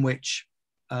way in which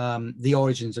the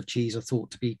origins of cheese are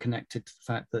thought to be connected to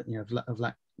the fact that of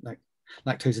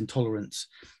lactose intolerance,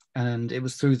 and it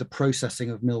was through the processing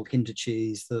of milk into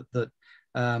cheese that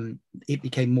it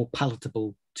became more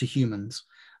palatable to humans.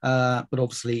 But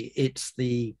obviously, it's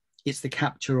the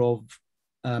capture of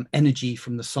energy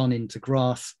from the sun into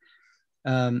grass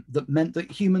that meant that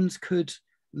humans could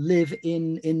live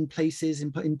in places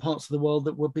in parts of the world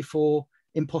that were before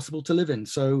impossible to live in.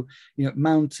 So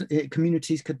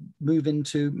communities could move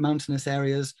into mountainous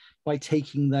areas by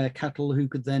taking their cattle, who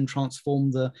could then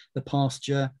transform the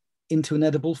pasture into an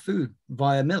edible food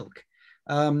via milk.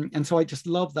 And so I just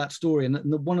love that story. And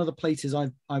one of the places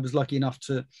I was lucky enough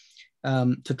to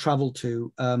travel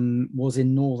to was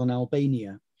in northern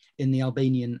Albania, in the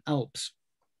Albanian Alps,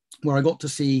 where I got to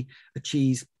see a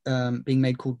cheese being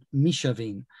made called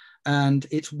Mishavin. And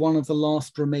it's one of the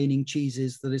last remaining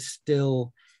cheeses that is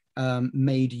still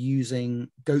made using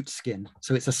goat skin.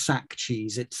 So it's a sack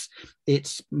cheese.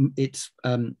 It's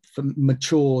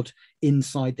matured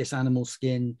inside this animal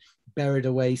skin, buried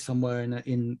away somewhere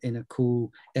in a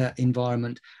cool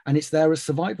environment, and it's there as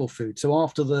survival food. So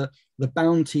after the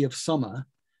bounty of summer,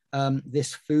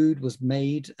 this food was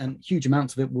made, and huge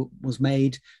amounts of it was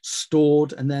made,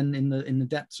 stored, and then in the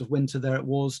depths of winter, there it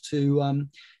was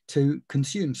to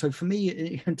consume. So for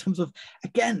me, in terms of,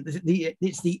 again,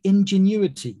 it's the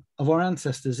ingenuity of our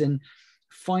ancestors in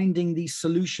finding these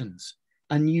solutions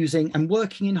and using and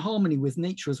working in harmony with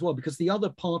nature as well. Because the other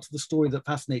part of the story that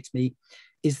fascinates me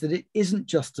is that it isn't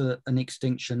just an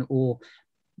extinction or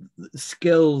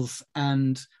skills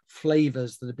and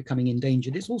flavors that are becoming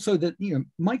endangered. It's also that, you know,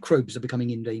 microbes are becoming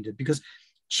endangered, because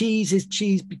cheese is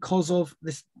cheese because of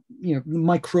this, you know,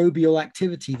 microbial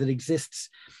activity that exists,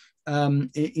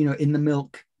 you know, in the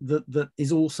milk, that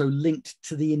is also linked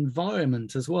to the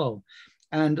environment as well.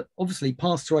 And obviously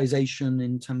pasteurization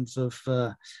in terms of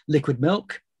liquid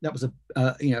milk, that was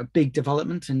a you know, big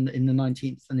development in the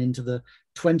 19th and into the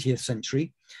 20th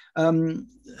century.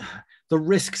 The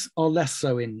risks are less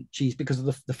so in cheese because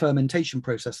of the fermentation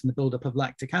process and the buildup of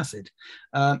lactic acid.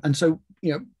 And so,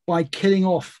 you know, by killing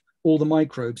off all the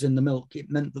microbes in the milk,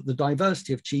 it meant that the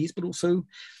diversity of cheese, but also,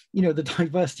 you know, the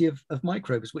diversity of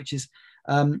microbes, which is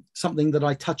something that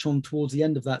I touch on towards the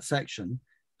end of that section.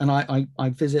 And I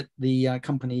visit the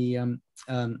company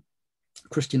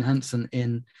Christian Hansen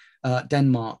in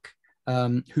Denmark,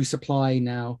 who supply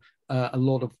now a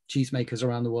lot of cheesemakers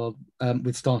around the world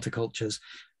with starter cultures.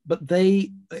 But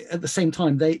they, at the same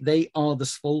time, they are the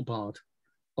Svalbard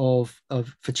for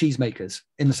cheesemakers,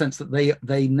 in the sense that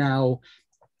they now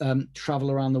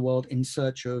travel around the world in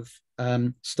search of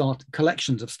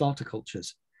collections of starter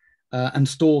cultures and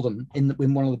store them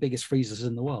in one of the biggest freezers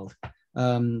in the world,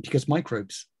 because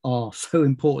microbes are so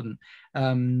important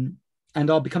and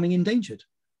are becoming endangered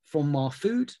from our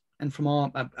food and from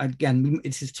our, again,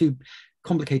 this is too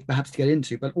complicated perhaps to get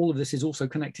into, but all of this is also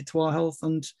connected to our health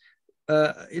and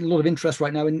a lot of interest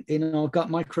right now in our gut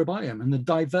microbiome and the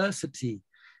diversity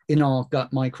in our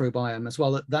gut microbiome as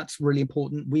well. That's really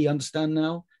important. We understand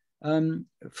now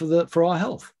for our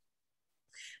health.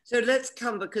 So let's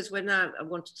come, because we're now, I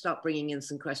want to start bringing in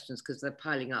some questions because they're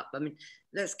piling up. I mean,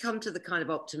 let's come to the kind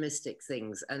of optimistic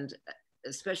things, and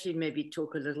especially maybe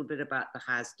talk a little bit about the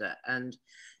HASDA and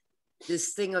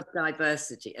this thing of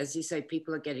diversity. As you say,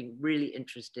 people are getting really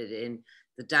interested in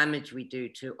the damage we do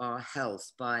to our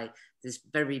health by this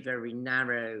very, very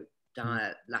narrow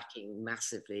diet, lacking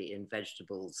massively in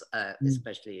vegetables,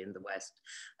 especially in the West.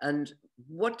 And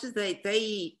what do they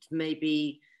eat?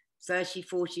 Maybe 30,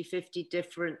 40, 50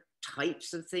 different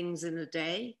types of things in a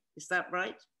day. Is that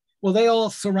right? Well, they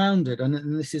are surrounded,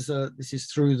 and this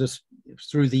is through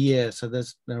the year. So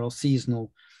there are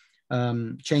seasonal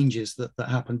changes that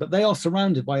happen, but they are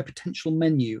surrounded by a potential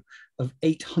menu of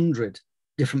 800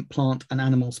 different plant and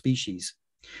animal species.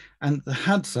 And the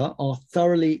Hadza are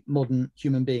thoroughly modern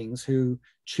human beings who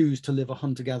choose to live a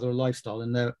hunter-gatherer lifestyle,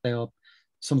 and they are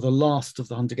some of the last of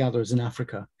the hunter-gatherers in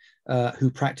Africa who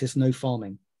practice no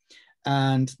farming.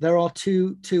 And there are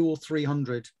two or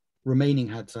 300 remaining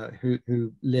Hadza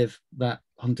who live that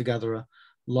hunter-gatherer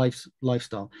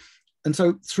lifestyle. And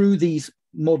so through these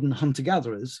modern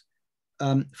hunter-gatherers,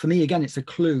 for me, again, it's a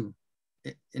clue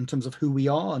in terms of who we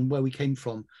are and where we came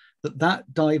from,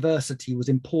 that diversity was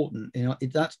important.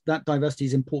 That diversity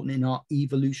is important in our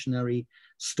evolutionary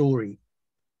story.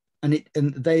 And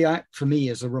they act for me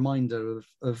as a reminder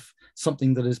of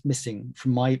something that is missing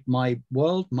from my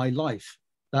world, my life.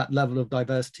 That level of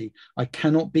diversity. I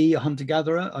cannot be a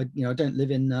hunter-gatherer. I don't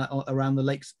live in around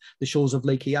the shores of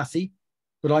Lake Eyasi,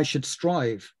 but I should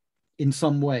strive in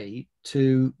some way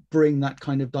to bring that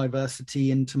kind of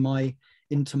diversity into my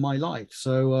life.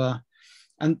 So,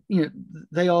 and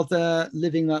they are there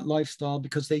living that lifestyle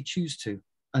because they choose to,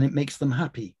 and it makes them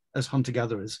happy as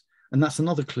hunter-gatherers. And that's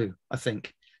another clue, I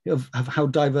think, of how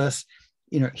diverse,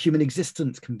 human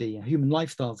existence can be, human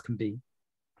lifestyles can be.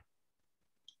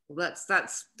 Well,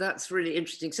 that's really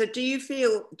interesting. So do you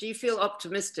feel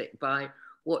optimistic by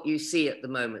what you see at the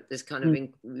moment, this kind of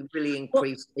really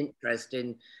increased interest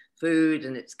in food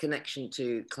and its connection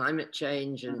to climate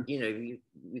change, and you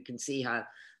can see how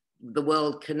the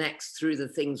world connects through the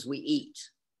things we eat?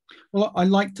 Well, I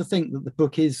like to think that the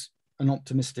book is an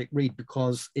optimistic read,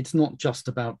 because it's not just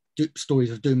about stories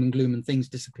of doom and gloom and things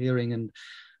disappearing and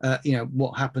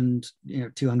what happened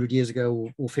 200 years ago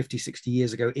or 50, 60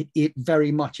 years ago. It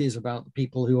very much is about the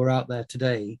people who are out there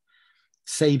today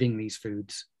saving these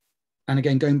foods. And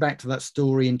again, going back to that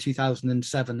story in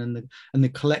 2007 and the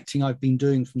collecting I've been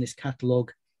doing from this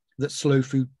catalogue that Slow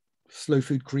Food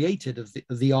created of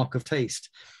the Ark of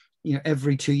Taste.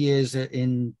 Every 2 years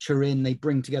in Turin, they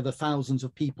bring together thousands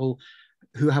of people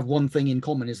who have one thing in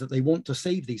common, is that they want to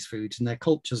save these foods and their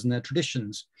cultures and their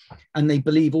traditions. And they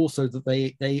believe also that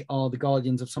they are the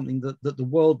guardians of something that the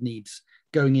world needs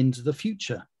going into the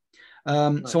future.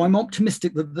 So I'm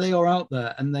optimistic that they are out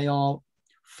there and they are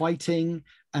fighting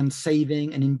and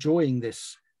saving and enjoying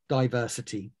this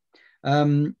diversity.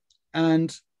 And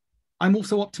I'm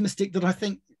also optimistic that I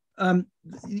think,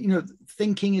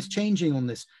 thinking is changing on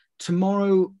this.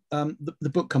 tomorrow the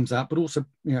book comes out, but also,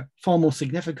 you know, far more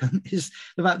significant is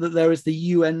the fact that there is the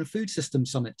UN Food System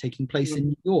Summit taking place in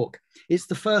New York. It's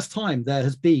the first time there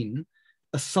has been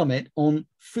a summit on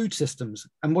food systems.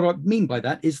 And what I mean by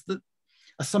that is that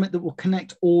a summit that will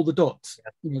connect all the dots,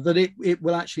 you know, that it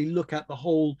will actually look at the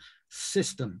whole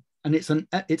system. And it's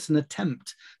an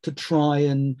attempt to try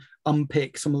and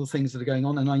unpick some of the things that are going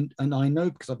on. And I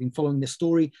know, because I've been following this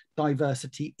story,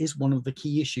 diversity is one of the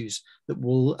key issues that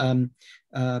will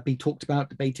be talked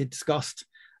about, debated, discussed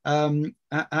at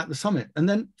the summit. And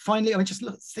then finally, I mean, just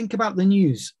think about the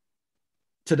news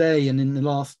today and in the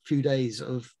last few days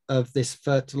of this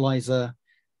fertilizer.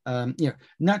 You know,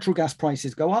 natural gas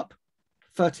prices go up,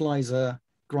 fertilizer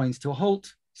grinds to a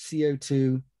halt,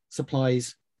 CO2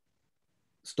 supplies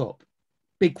stop.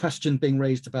 Big question being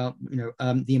raised about, you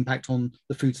know, the impact on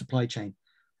the food supply chain.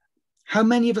 How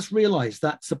many of us realize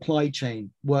that supply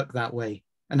chain work that way,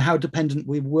 and how dependent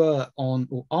we were on,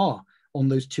 or are, on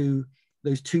those two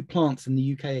plants in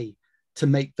the UK to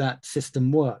make that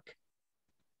system work,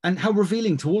 and how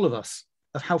revealing to all of us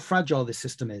of how fragile this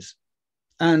system is.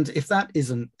 And if that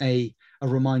isn't a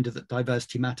reminder that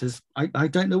diversity matters, I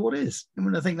don't know what is. I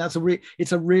mean, I think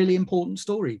it's a really important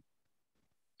story.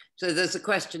 So there's a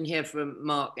question here from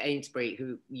Mark Ainsbury,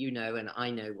 who you know and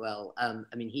I know well.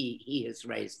 I mean, he has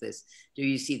raised this. Do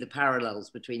you see the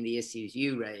parallels between the issues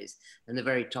you raise and the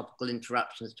very topical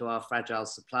interruptions to our fragile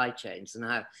supply chains, and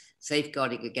how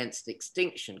safeguarding against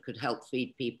extinction could help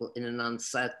feed people in an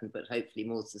uncertain but hopefully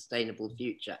more sustainable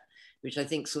future, which I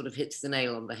think sort of hits the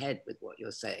nail on the head with what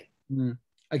you're saying.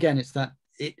 Again, it's that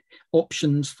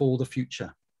options for the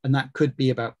future. And that could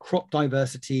be about crop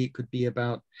diversity. It could be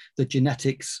about the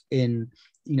genetics in,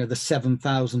 you know, the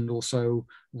 7,000 or so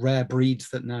rare breeds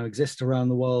that now exist around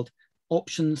the world.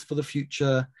 Options for the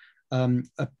future,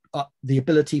 the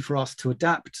ability for us to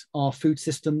adapt our food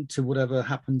system to whatever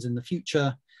happens in the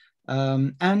future,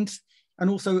 and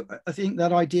also I think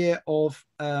that idea of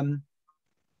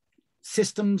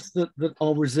systems that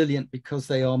are resilient because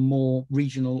they are more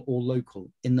regional or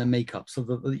local in their makeup, so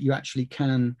that you actually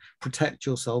can protect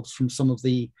yourselves from some of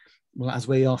the, well, as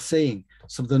we are seeing,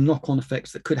 some of the knock-on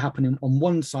effects that could happen on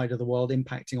one side of the world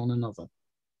impacting on another.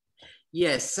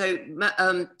 Yes, so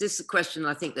this is a question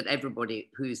I think that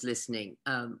everybody who's listening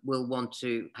will want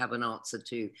to have an answer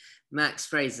to. Max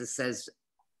Fraser says,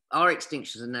 are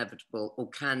extinctions inevitable, or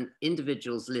can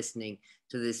individuals listening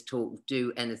to this talk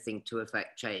do anything to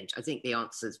affect change? I think the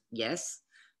answer is yes.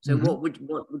 So what would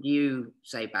you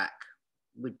say back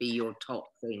would be your top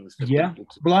things for people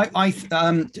to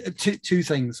well, two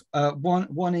things.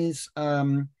 One is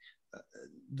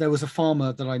there was a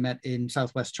farmer that I met in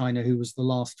southwest China who was the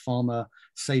last farmer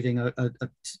saving a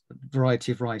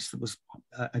variety of rice that was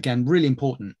again really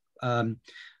important.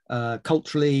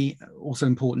 Culturally, also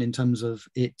important in terms of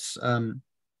its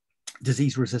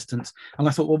disease resistance. And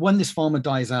I thought, well, when this farmer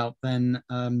dies out, then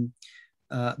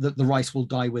the rice will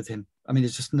die with him. I mean,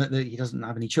 it's just that he doesn't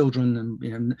have any children, and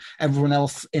you know, everyone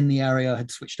else in the area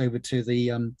had switched over to the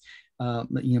you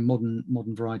know,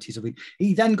 modern varieties of wheat.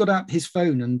 He then got out his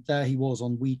phone, and there he was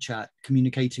on WeChat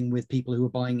communicating with people who were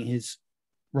buying his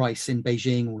rice in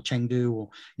Beijing or Chengdu or,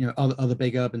 you know, other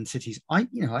big urban cities. I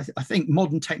think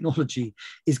modern technology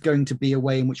is going to be a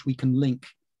way in which we can link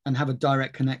and have a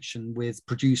direct connection with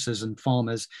producers and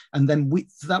farmers, and then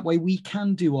that way we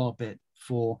can do our bit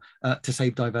for to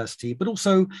save diversity. But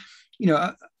also, you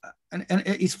know, and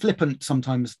it's flippant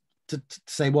sometimes to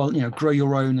say, well, you know, grow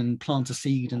your own and plant a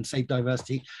seed and save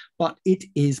diversity, but it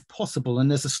is possible.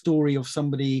 And there's a story of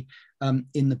somebody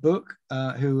in the book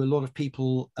who a lot of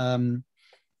people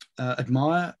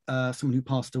admire, someone who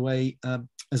passed away,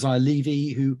 Isaiah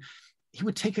Levy, who he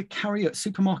would take a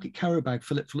supermarket carrier bag,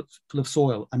 fill it full of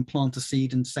soil and plant a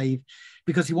seed and save,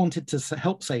 because he wanted to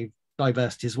help save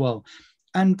diversity as well.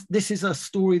 And this is a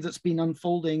story that's been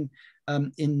unfolding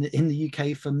in the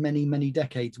UK for many, many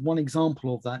decades. One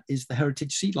example of that is the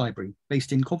Heritage Seed Library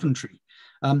based in Coventry,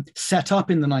 set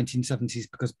up in the 1970s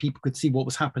because people could see what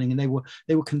was happening and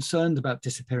they were concerned about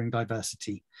disappearing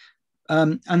diversity.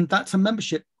 And that's a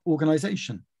membership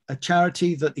organization, a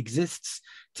charity that exists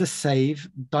to save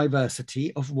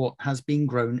diversity of what has been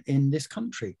grown in this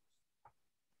country.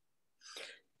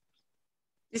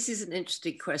 This is an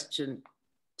interesting question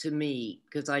to me,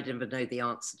 because I never know the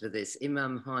answer to this.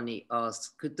 Imam Hani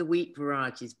asks, could the wheat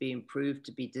varieties be improved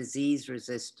to be disease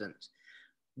resistant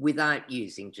without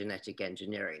using genetic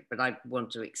engineering? But I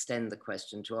want to extend the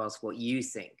question to ask what you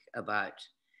think about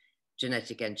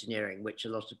genetic engineering, which a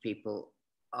lot of people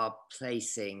are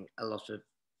placing a lot of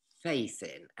faith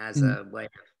in as a way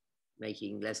of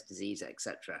making less disease,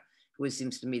 etc. It always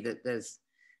seems to me that there's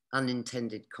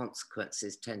unintended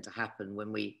consequences tend to happen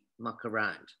when we muck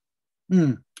around?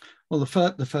 Well,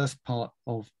 the first part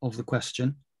of the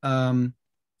question,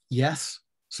 yes.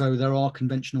 So there are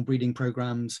conventional breeding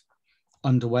programs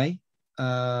underway.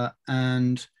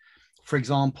 And for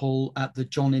example, at the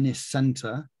John Innes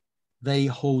Centre, they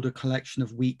hold a collection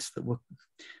of wheats that were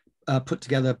put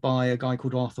together by a guy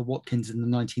called Arthur Watkins in the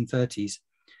 1930s,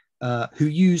 who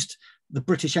used the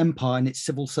British Empire and its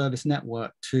civil service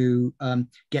network to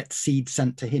get seeds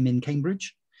sent to him in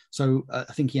Cambridge. So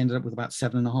I think he ended up with about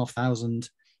 7,500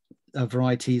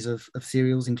 varieties of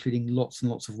cereals, including lots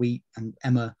and lots of wheat and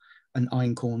emmer and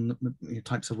einkorn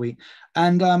types of wheat.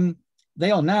 And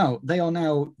they are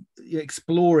now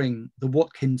exploring the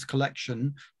Watkins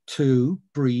collection to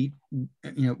breed,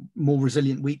 more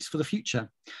resilient wheats for the future.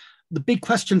 The big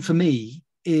question for me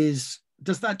is,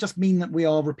 does that just mean that we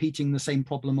are repeating the same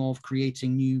problem of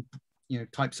creating new,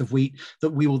 types of wheat that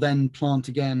we will then plant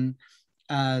again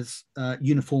as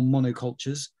uniform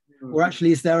monocultures? Or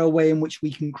actually, is there a way in which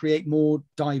we can create more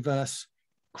diverse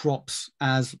crops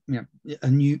as a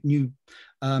new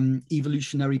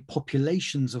evolutionary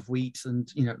populations of wheat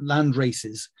and land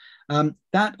races?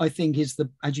 That, I think, is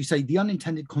as you say, the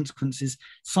unintended consequences.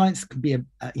 Science can be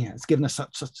it's given us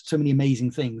so many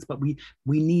amazing things, but we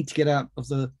need to get out of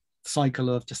the cycle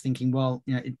of just thinking, well,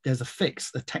 there's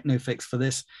a techno fix for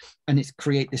this, and it's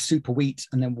create this super wheat,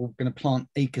 and then we're going to plant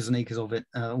acres and acres of it,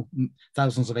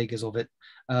 thousands of acres of it,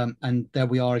 and there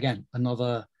we are again,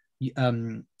 another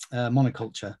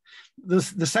monoculture.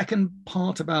 The second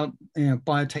part about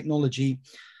biotechnology,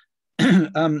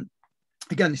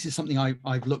 again, this is something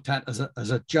I've looked at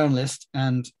as a journalist,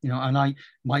 and and I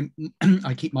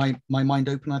keep my mind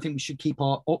open. I think we should keep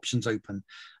our options open.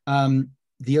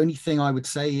 The only thing I would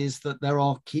say is that there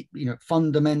are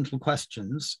fundamental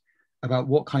questions about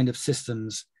what kind of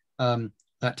systems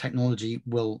that technology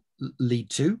will lead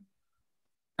to,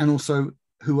 and also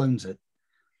who owns it.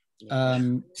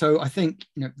 So I think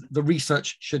the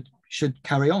research should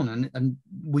carry on, and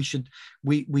we should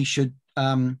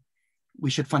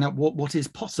find out what is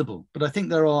possible. But I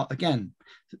think there are, again,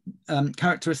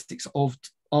 characteristics of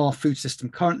our food system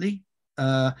currently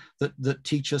that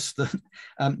teach us that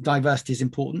diversity is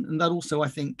important, and that also, I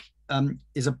think,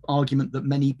 is an argument that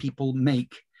many people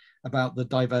make about the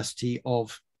diversity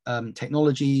of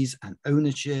technologies and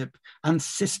ownership and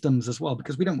systems as well,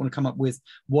 because we don't want to come up with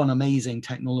one amazing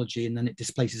technology and then it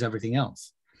displaces everything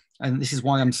else. And this is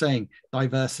why I'm saying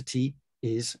diversity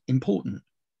is important.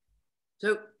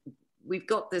 So we've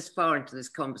got this far into this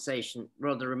conversation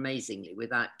rather amazingly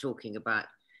without talking about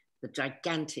the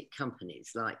gigantic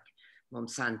companies like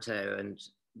Monsanto and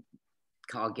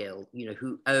Cargill,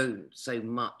 who own so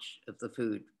much of the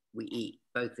food we eat,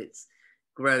 both its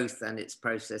growth and its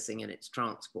processing and its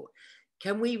transport.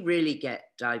 Can we really get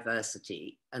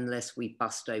diversity unless we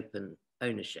bust open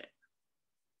ownership?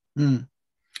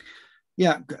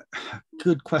 Yeah,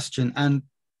 good question. And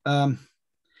again,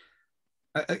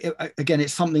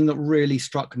 it's something that really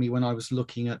struck me when I was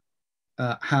looking at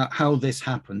how this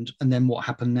happened and then what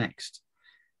happened next,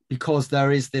 because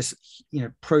there is this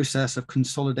process of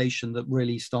consolidation that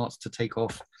really starts to take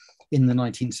off in the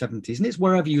 1970s, and it's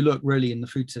wherever you look really in the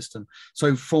food system.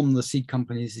 So from the seed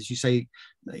companies, as you say,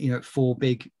 4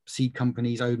 big seed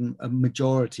companies own a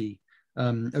majority,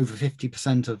 over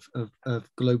 50% of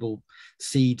global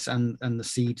seeds and the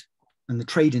seed and the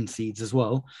trade in seeds as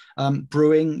well.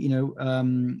 Brewing,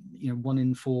 1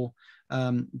 in 4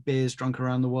 beers drunk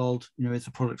around the world, it's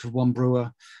a product of one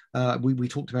brewer. We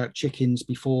talked about chickens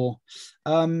before,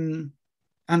 and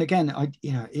again,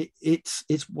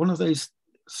 it's one of those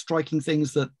striking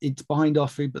things that it's behind our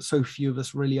food, but so few of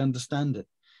us really understand it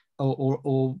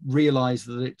or realize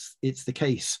that it's the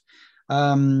case.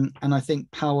 And I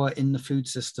think power in the food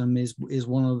system is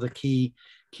one of the key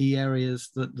areas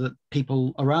that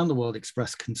people around the world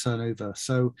express concern over.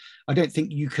 So I don't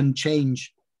think you can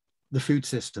change the food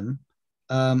system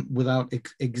without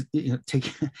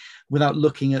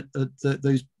looking at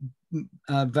those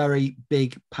very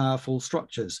big, powerful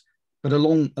structures. But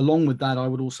along with that, I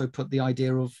would also put the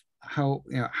idea of how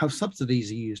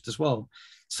subsidies are used as well.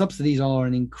 Subsidies are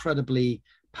an incredibly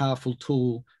powerful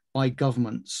tool by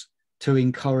governments to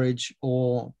encourage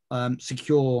or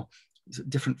secure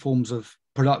different forms of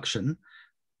production,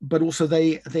 but also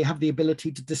they have the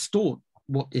ability to distort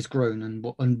what is grown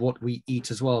and what we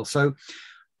eat as well. So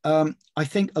I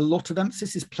think a lot of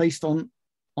emphasis is placed on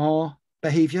our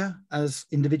behavior as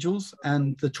individuals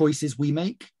and the choices we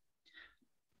make.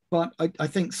 But I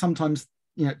think sometimes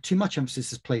too much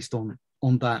emphasis is placed on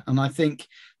that. And I think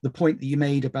the point that you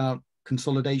made about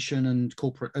consolidation and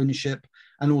corporate ownership,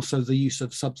 and also the use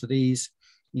of subsidies,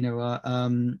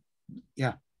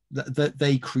 Yeah, that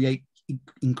they create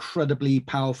incredibly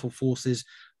powerful forces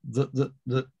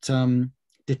that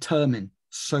determine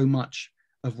so much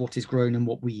of what is grown and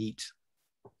what we eat.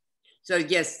 So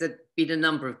yes, there've been a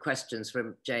number of questions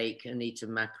from Jake, Anita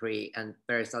Macri, and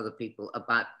various other people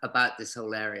about this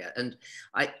whole area. And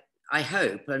I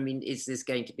hope, I mean, is this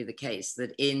going to be the case,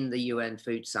 that in the UN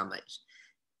Food Summit,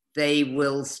 they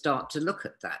will start to look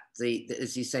at that.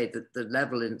 As you say, the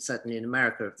level, certainly in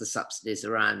America, of the subsidies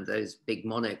around those big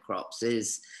monocrops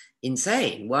is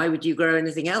insane. Why would you grow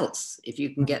anything else if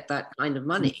you can get that kind of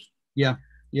money? Yeah,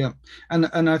 yeah.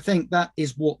 And I think that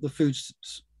is what the Food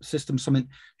System Summit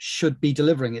should be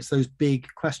delivering. It's those big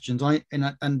questions.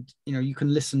 And you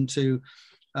can listen to,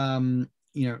 a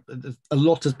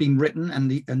lot has been written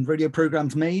and radio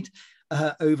programs made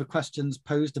over questions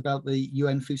posed about the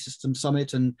UN Food System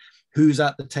Summit and who's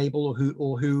at the table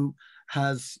or who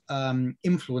has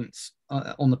influence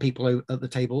on the people at the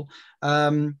table.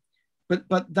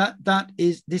 But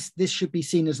this should be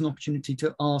seen as an opportunity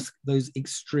to ask those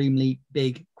extremely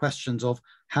big questions of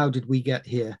how did we get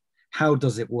here? How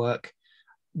does it work?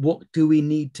 What do we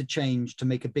need to change to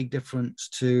make a big difference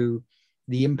to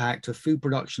the impact of food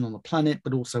production on the planet,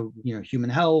 but also, human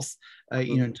health,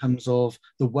 in terms of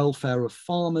the welfare of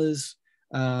farmers,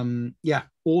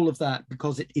 all of that,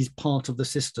 because it is part of the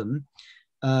system.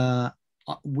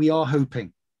 We are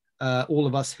hoping, all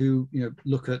of us who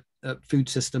look at food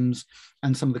systems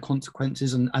and some of the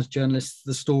consequences, and as journalists,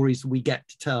 the stories we get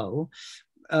to tell.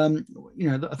 I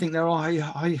think there are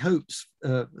high hopes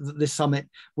that this summit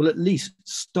will at least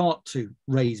start to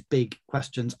raise big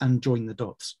questions and join the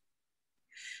dots.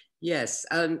 Yes,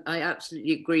 I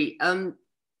absolutely agree.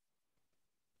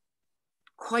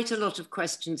 Quite a lot of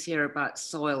questions here about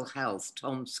soil health.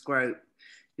 Tom Scrope,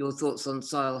 your thoughts on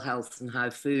soil health and how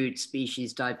food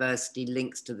species diversity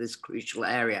links to this crucial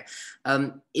area.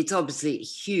 It's obviously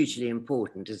hugely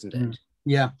important, isn't it?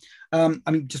 Yeah.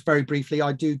 Just very briefly,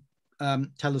 I do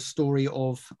tell a story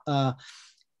of a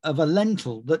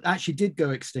lentil that actually did go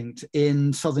extinct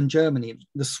in southern Germany,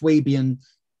 the Swabian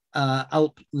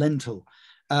Alp lentil.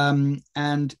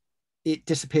 And it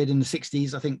disappeared in the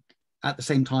 60s. I think at the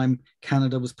same time,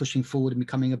 Canada was pushing forward and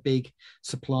becoming a big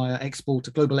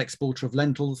global exporter of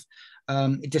lentils.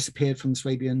 It disappeared from the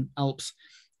Swabian Alps.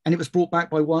 And it was brought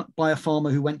back by a farmer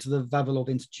who went to the Vavilov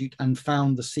Institute and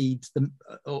found the seeds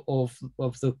of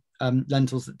the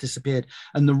lentils that disappeared.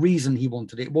 And the reason he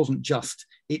wanted it wasn't just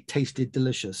it tasted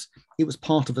delicious. It was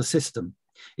part of a system.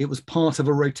 It was part of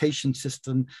a rotation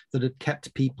system that had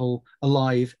kept people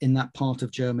alive in that part of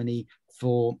Germany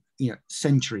for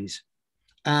centuries.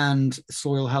 And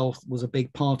soil health was a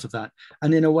big part of that.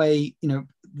 And in a way,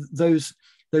 those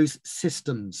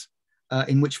systems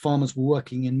in which farmers were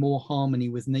working in more harmony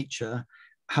with nature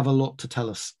have a lot to tell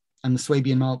us. And the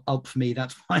Swabian Alp, for me,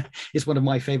 that's why it's one of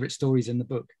my favorite stories in the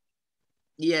book.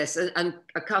 Yes, and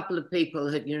a couple of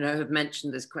people have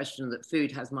mentioned this question that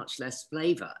food has much less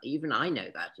flavor. Even I know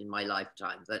that in my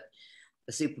lifetime, that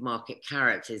a supermarket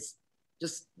carrot is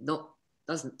just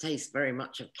doesn't taste very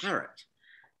much of carrot.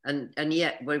 And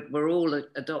yet we're all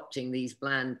adopting these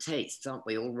bland tastes, aren't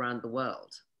we, all around the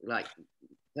world? Like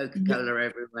Coca-Cola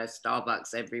everywhere,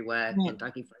 Starbucks everywhere,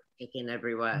 Kentucky Fried Chicken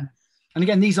everywhere. And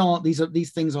again,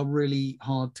 these things are really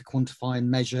hard to quantify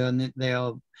and measure, and they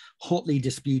are hotly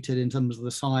disputed in terms of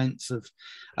the science of.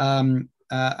 And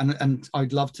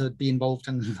I'd love to be involved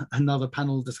in another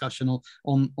panel discussion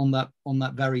on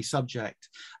that very subject.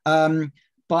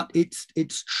 But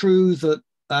it's true that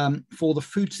for the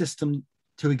food system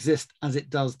to exist as it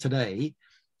does today,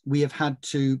 we have had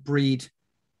to breed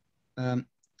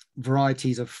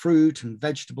varieties of fruit and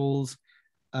vegetables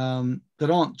that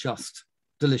aren't just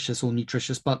delicious or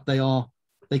nutritious, but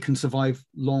they can survive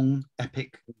long,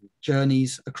 epic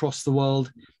journeys across the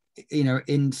world,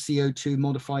 in CO2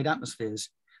 modified atmospheres.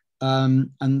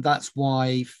 And that's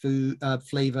why food,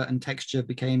 flavor and texture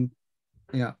became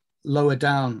lower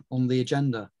down on the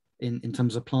agenda in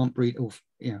terms of plant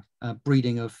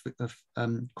breeding of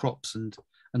crops and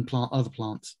other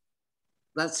plants.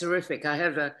 That's terrific. I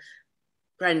have a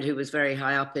friend who was very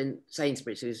high up in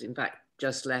Sainsbury's, who's in fact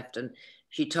just left, and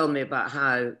she told me about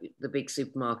how the big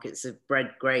supermarkets have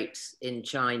bred grapes in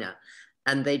China,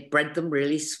 and they bred them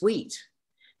really sweet,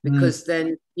 because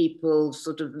then people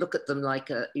sort of look at them like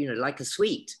a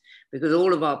sweet, because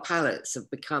all of our palates have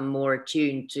become more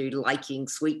attuned to liking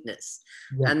sweetness,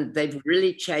 and they've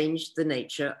really changed the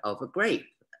nature of a grape.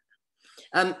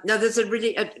 Now, there's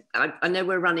I know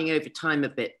we're running over time a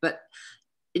bit, but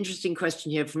interesting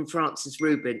question here from Francis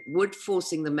Rubin. Would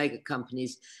forcing the mega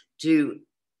companies to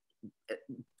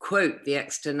quote the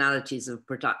externalities of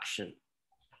production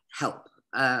help.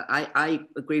 I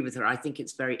agree with her. I think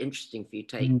it's very interesting for you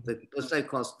to take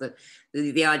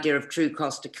the idea of true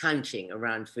cost accounting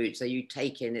around food. So you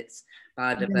take in its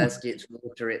biodiversity, its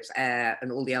water, its air,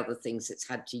 and all the other things it's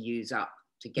had to use up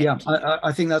to get to you.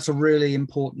 I think that's a really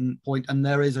important point, and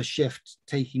there is a shift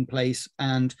taking place.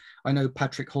 And I know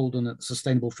Patrick Holden at the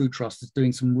Sustainable Food Trust is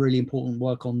doing some really important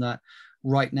work on that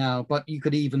right now. But you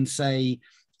could even say,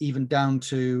 even down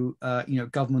to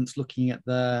governments looking at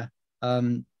their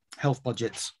health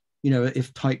budgets.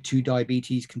 If type 2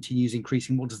 diabetes continues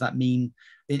increasing, what does that mean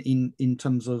in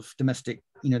terms of domestic,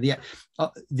 the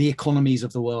economies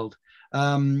of the world?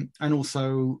 And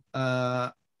also,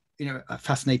 a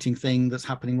fascinating thing that's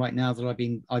happening right now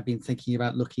that I've been thinking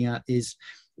about looking at is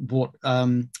what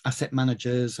asset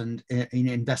managers and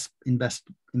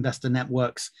investor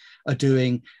networks are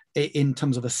doing in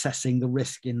terms of assessing the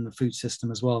risk in the food system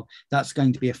as well. That's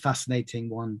going to be a fascinating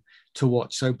one to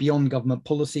watch. So beyond government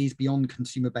policies, beyond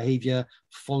consumer behavior,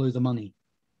 follow the money.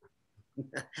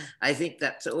 I think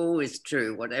that's always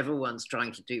true. Whatever one's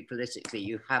trying to do politically,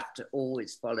 you have to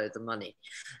always follow the money.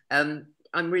 I'm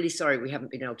really sorry we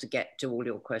haven't been able to get to all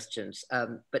your questions,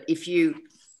 but if you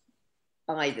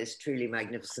buy this truly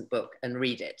magnificent book and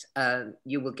read it,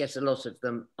 you will get a lot of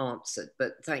them answered.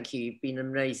 But thank you, you've been an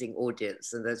amazing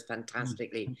audience, and there's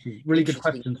fantastically really good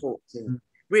questions.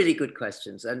 Really good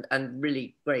questions, and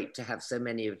really great to have so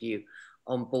many of you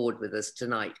on board with us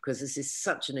tonight, because this is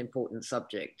such an important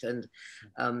subject, and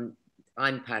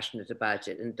I'm passionate about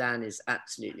it, and Dan is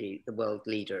absolutely the world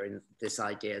leader in this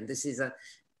idea. And this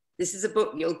is a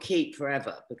book you'll keep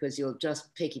forever, because you'll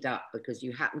just pick it up because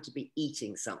you happen to be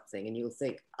eating something and you'll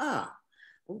think, I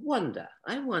wonder.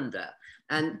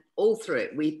 And all through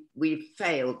it, we've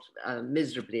failed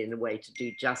miserably in a way to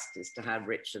do justice to how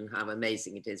rich and how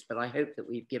amazing it is. But I hope that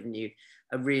we've given you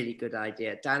a really good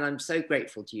idea. Dan, I'm so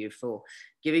grateful to you for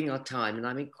giving our time. And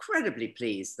I'm incredibly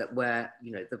pleased that we're,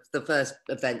 the first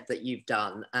event that you've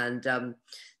done. And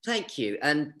thank you.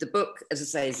 And the book, as I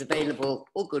say, is available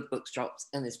all good bookshops,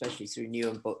 and especially through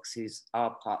Newham Books, who's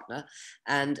our partner.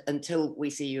 And until we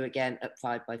see you again at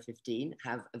 5x15,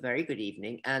 have a very good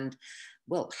evening, and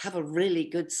well, have a really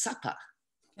good supper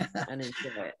and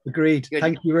enjoy it. Agreed.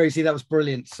 Thank you, Rosie. That was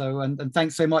brilliant. So, and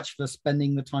thanks so much for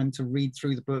spending the time to read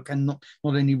through the book, and not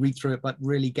only read through it, but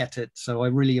really get it. So I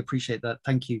really appreciate that.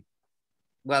 Thank you.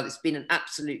 Well, it's been an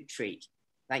absolute treat.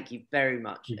 Thank you very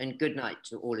much. And good night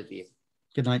to all of you.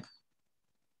 Good night.